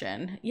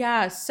question.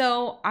 Yeah,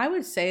 so I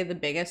would say the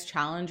biggest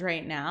challenge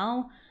right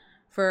now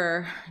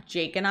for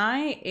Jake and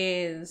I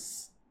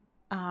is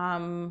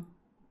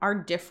our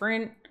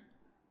different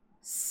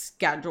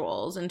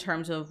schedules in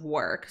terms of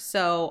work.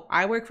 So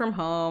I work from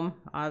home,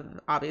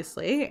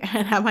 obviously,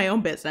 and have my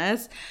own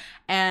business.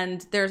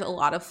 And there's a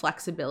lot of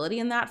flexibility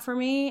in that for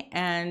me.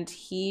 And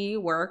he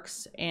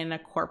works in a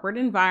corporate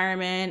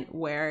environment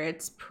where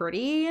it's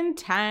pretty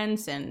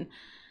intense. And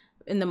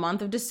in the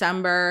month of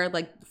December,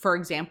 like for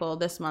example,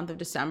 this month of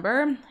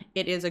December,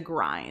 it is a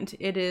grind.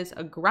 It is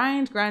a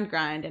grind.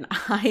 And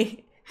I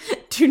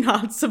do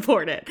not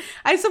support it.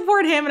 I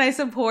support him and I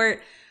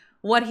support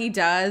what he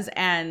does.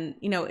 And,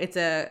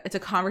 it's a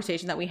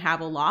conversation that we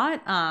have a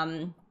lot.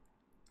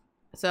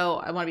 So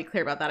I want to be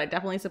clear about that. I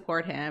definitely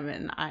support him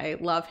and I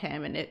love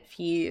him. And if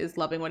he is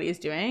loving what he's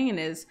doing and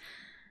is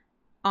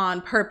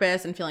on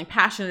purpose and feeling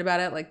passionate about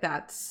it, like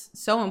that's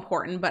so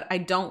important. But I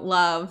don't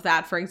love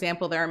that, for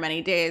example, there are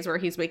many days where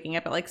he's waking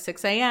up at like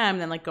 6 a.m.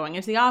 and then like going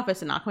into the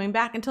office and not coming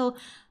back until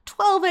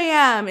 12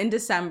 a.m. in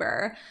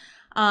December.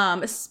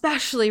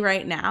 Especially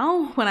right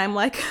now when I'm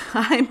like,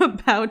 I'm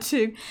about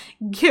to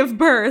give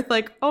birth.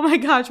 Like, oh my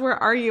gosh, where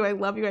are you? I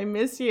love you. I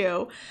miss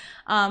you.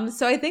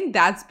 So I think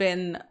that's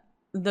been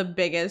the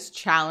biggest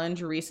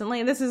challenge recently.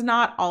 And this is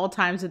not all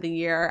times of the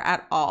year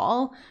at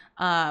all.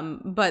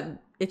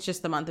 But it's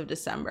just the month of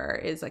December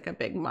is like a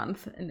big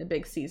month and a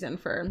big season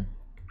for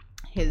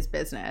his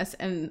business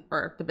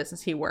or the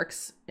business he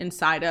works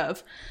inside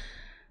of.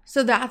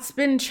 So that's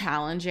been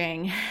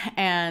challenging.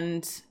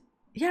 And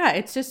yeah,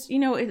 it's just,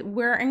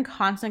 we're in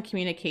constant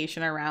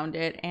communication around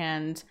it.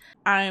 And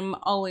I'm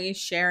always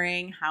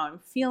sharing how I'm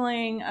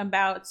feeling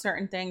about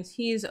certain things.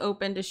 He's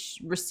open to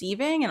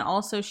receiving and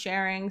also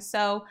sharing.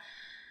 So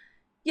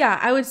yeah,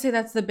 I would say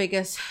that's the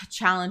biggest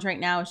challenge right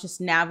now, is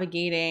just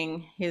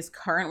navigating his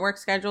current work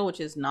schedule, which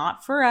is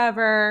not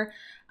forever.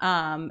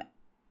 And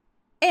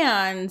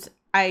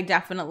I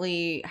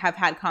definitely have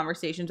had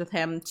conversations with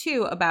him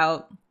too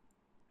about,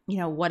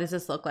 what does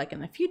this look like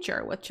in the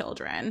future with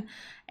children?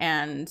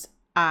 And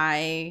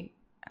I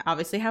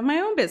obviously have my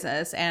own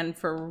business. And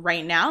for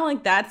right now,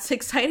 like that's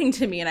exciting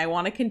to me. And I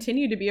want to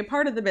continue to be a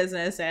part of the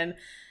business and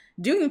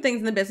doing things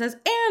in the business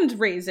and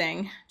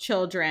raising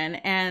children.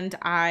 And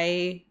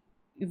I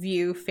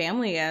view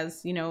family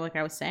as, like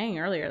I was saying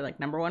earlier, like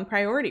number one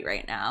priority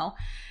right now.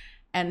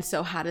 And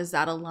so how does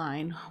that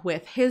align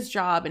with his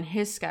job and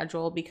his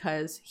schedule?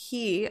 Because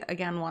he,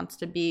 again, wants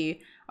to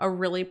be a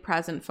really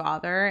present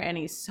father, and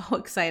he's so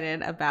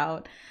excited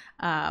about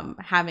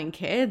having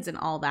kids and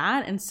all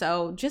that. And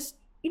so just,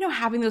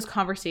 having those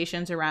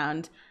conversations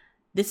around,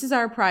 this is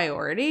our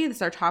priority, this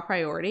is our top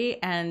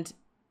priority, and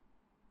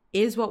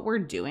is what we're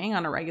doing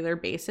on a regular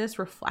basis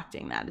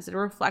reflecting that? Is it a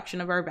reflection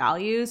of our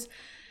values?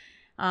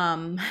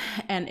 And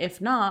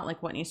if not,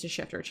 like what needs to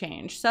shift or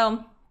change?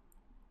 So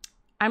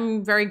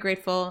I'm very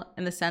grateful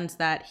in the sense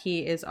that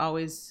he is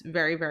always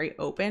very, very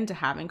open to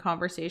having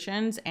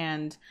conversations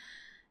and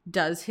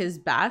does his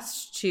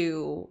best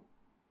to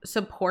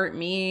support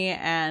me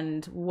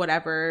and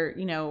whatever,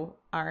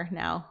 our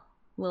now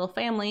little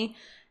family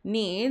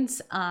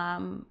needs,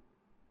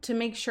 to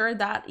make sure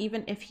that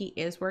even if he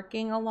is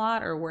working a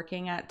lot or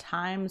working at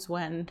times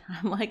when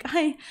I'm like,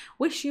 I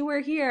wish you were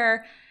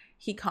here,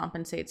 he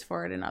compensates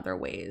for it in other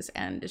ways.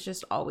 And it's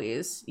just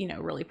always,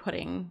 really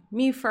putting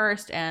me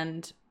first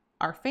and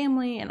our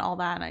family and all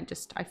that. And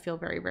I feel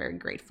very, very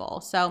grateful.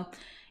 So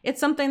it's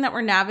something that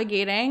we're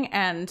navigating,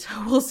 and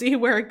we'll see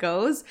where it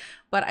goes.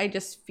 But I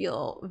just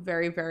feel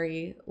very,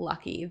 very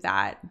lucky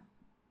that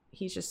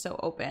he's just so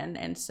open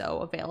and so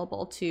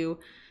available to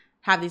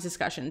have these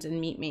discussions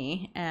and meet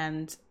me.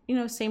 And,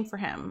 same for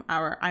him.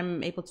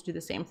 I'm able to do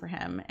the same for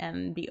him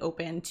and be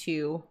open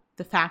to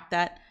the fact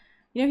that,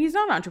 he's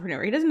not an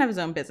entrepreneur. He doesn't have his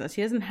own business.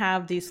 He doesn't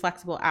have these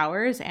flexible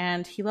hours,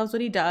 and he loves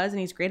what he does, and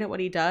he's great at what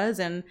he does.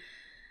 And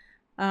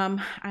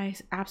I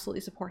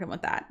absolutely support him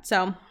with that.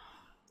 So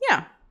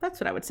yeah, that's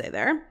what I would say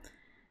there.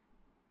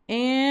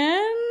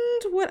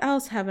 And what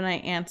else haven't I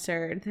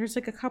answered? There's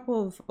like a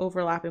couple of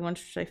overlapping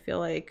ones, which I feel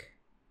like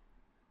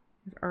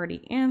I've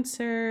already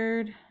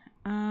answered.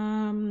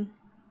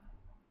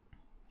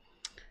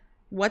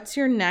 What's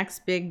your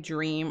next big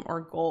dream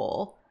or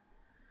goal?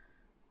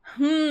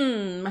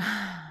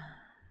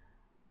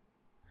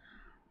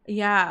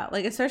 Yeah,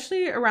 like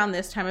especially around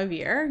this time of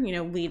year,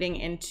 leading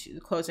into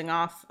closing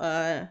off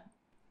a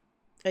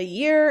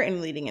year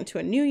and leading into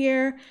a new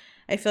year,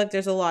 I feel like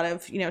there's a lot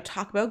of,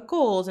 talk about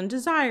goals and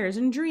desires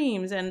and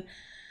dreams. And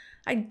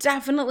I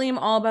definitely am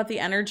all about the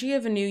energy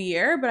of a new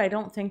year, but I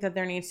don't think that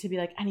there needs to be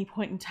like any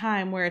point in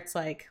time where it's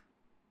like,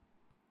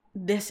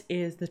 this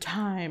is the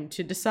time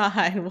to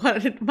decide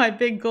what my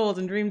big goals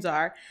and dreams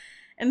are.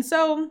 And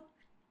so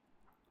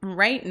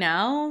right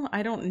now,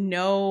 I don't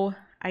know.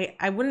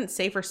 I wouldn't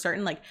say for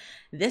certain, like,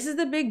 this is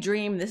the big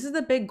dream, this is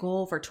the big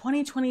goal for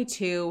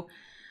 2022.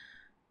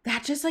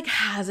 That just like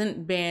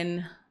hasn't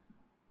been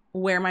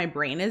where my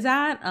brain is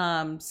at.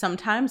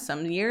 Sometimes,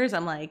 some years,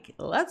 I'm like,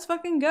 let's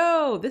fucking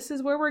go. This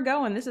is where we're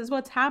going. This is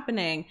what's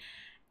happening.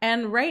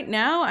 And right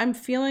now, I'm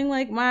feeling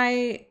like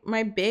my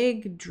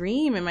big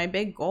dream and my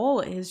big goal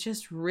is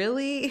just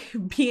really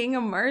being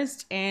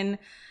immersed in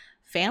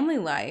family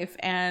life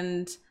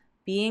and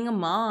being a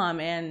mom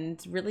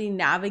and really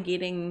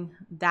navigating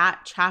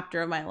that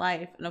chapter of my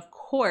life. And of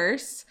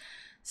course,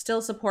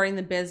 still supporting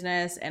the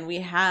business. And we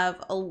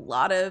have a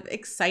lot of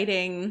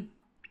exciting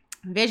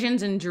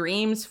visions and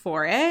dreams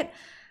for it,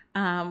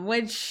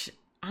 which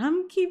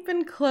I'm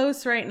keeping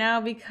close right now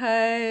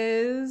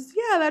because,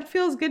 yeah, that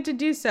feels good to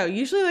do so.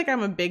 Usually, like,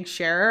 I'm a big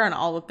sharer on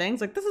all the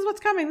things. Like, this is what's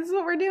coming. This is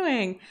what we're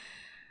doing.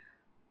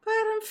 But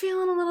I'm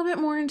feeling a little bit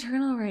more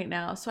internal right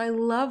now. So I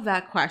love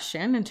that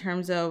question in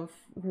terms of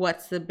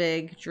what's the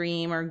big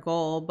dream or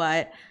goal.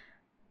 But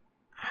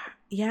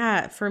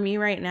yeah, for me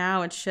right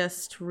now, it's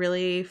just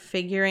really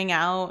figuring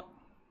out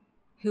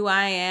who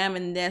I am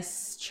in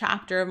this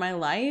chapter of my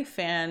life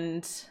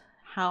and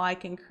how I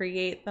can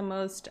create the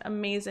most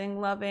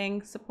amazing,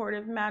 loving,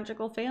 supportive,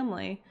 magical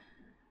family.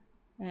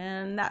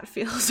 And that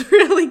feels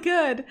really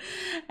good.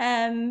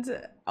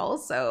 And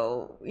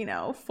also,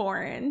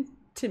 foreign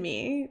to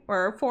me,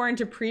 or foreign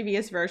to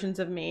previous versions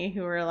of me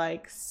who were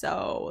like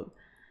so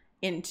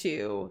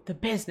into the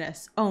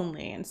business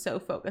only and so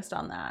focused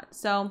on that.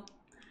 So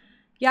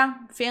yeah,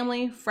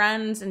 family,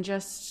 friends, and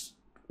just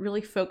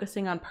really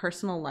focusing on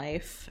personal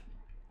life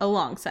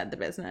alongside the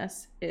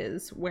business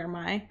is where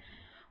my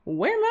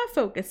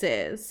focus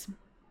is.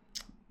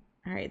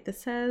 All right,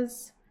 this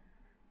says,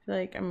 I feel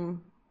like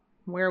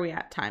where are we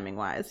at timing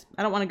wise?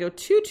 I don't want to go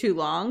too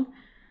long.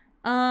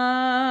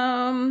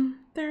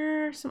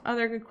 There are some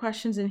other good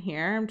questions in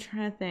here. I'm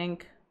trying to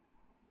think.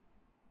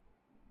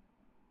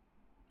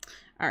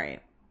 All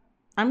right.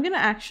 I'm going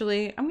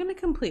to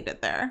complete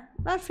it there.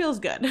 That feels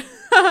good.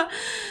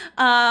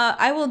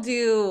 I will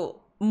do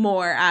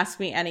more Ask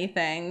Me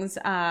Anythings.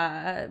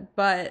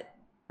 But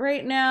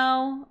right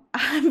now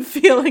I'm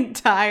feeling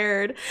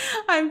tired.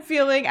 I'm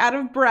feeling out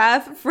of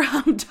breath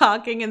from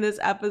talking in this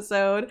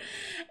episode.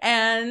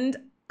 And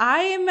I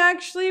am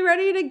actually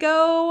ready to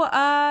go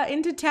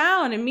into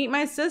town and meet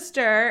my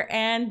sister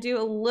and do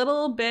a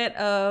little bit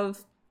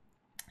of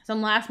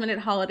some last minute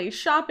holiday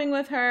shopping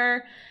with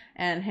her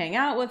and hang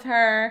out with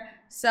her.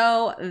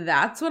 So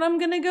that's what I'm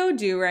going to go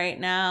do right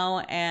now.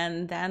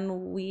 And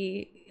then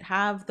we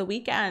have the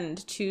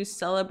weekend to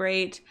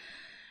celebrate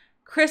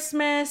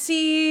Christmas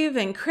Eve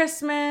and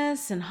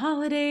Christmas and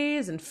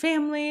holidays and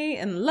family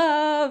and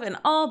love and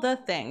all the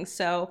things.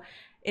 So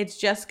it's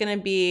just going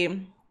to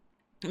be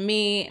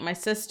me, my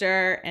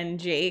sister, and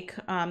Jake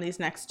these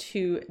next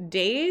 2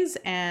 days.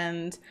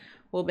 And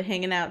we'll be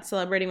hanging out,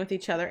 celebrating with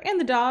each other and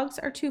the dogs,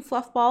 our 2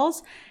 fluff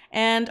balls.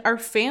 And our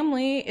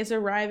family is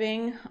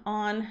arriving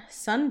on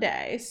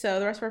Sunday. So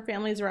the rest of our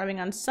family is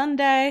arriving on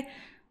Sunday.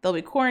 They'll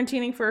be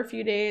quarantining for a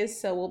few days.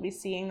 So we'll be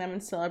seeing them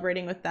and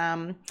celebrating with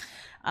them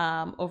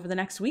over the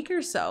next week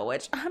or so,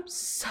 which I'm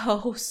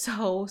so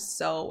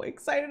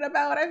excited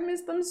about. I've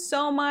missed them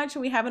so much.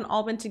 We haven't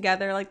all been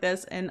together like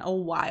this in a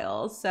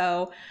while.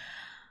 So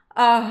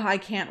I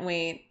can't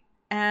wait.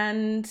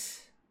 And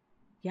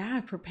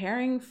yeah,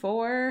 preparing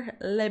for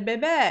le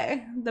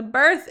bébé. The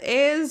birth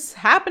is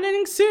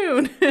happening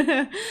soon.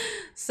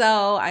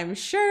 So I'm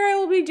sure I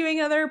will be doing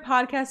another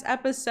podcast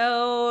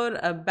episode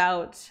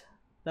about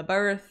the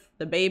birth,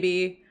 the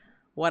baby,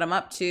 what I'm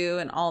up to,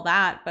 and all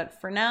that. But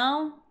for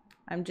now,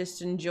 I'm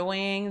just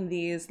enjoying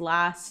these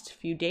last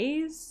few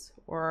days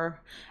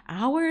or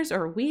hours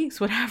or weeks,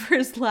 whatever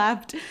is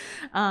left,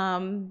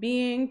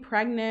 being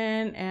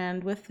pregnant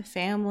and with the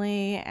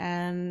family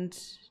and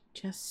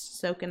just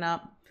soaking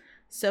up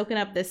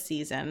this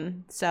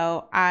season.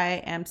 So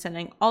I am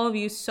sending all of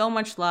you so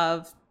much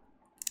love,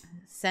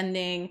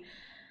 sending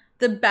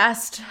the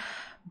best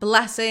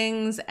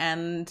blessings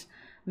and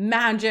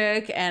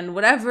magic and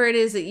whatever it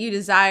is that you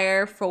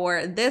desire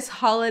for this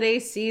holiday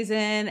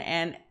season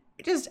and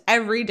just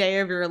every day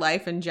of your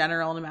life in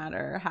general, no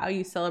matter how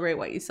you celebrate,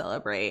 what you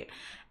celebrate.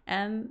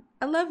 And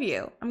I love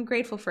you. I'm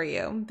grateful for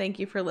you. Thank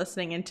you for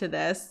listening into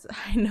this.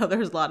 I know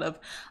there's a lot of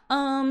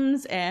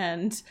ums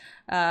and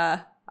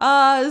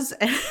uhs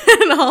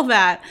and all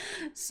that.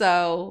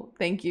 So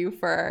thank you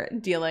for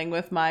dealing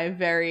with my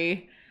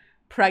very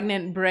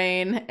pregnant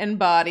brain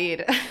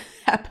embodied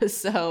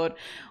episode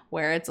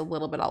where it's a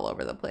little bit all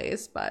over the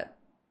place. But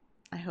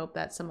I hope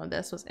that some of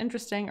this was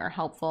interesting or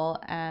helpful,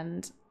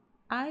 and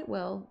I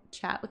will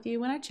chat with you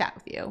when I chat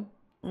with you.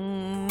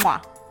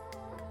 Mwah.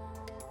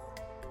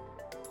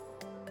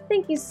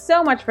 Thank you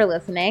so much for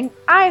listening.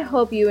 I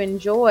hope you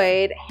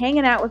enjoyed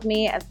hanging out with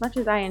me as much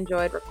as I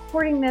enjoyed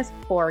recording this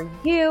for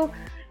you.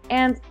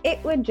 And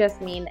it would just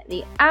mean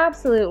the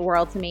absolute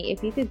world to me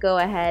if you could go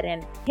ahead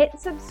and hit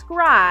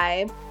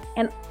subscribe.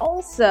 And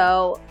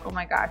also, oh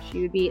my gosh,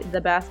 you'd be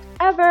the best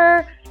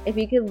ever if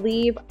you could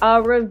leave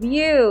a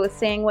review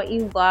saying what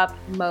you loved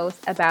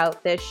most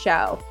about this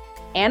show.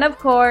 And of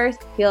course,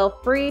 feel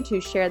free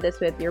to share this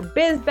with your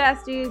biz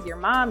besties, your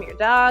mom, your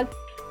dog,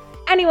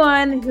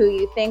 anyone who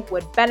you think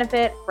would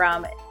benefit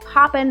from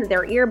popping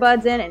their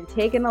earbuds in and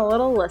taking a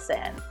little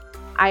listen.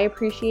 I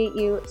appreciate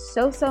you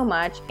so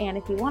much. And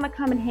if you want to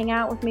come and hang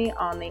out with me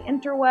on the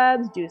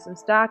interwebs, do some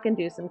stalking,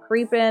 do some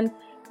creeping,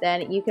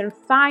 then you can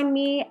find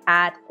me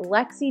at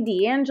Lexi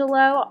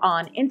D'Angelo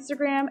on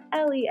Instagram,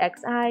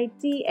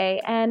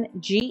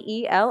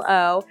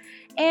 LEXIDANGELO.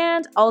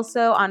 And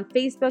also on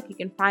Facebook, you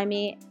can find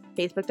me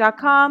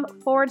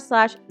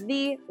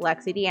facebook.com/the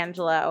Lexi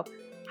D'Angelo.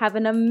 Have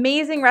an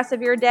amazing rest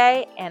of your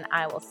day, and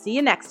I will see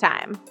you next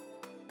time.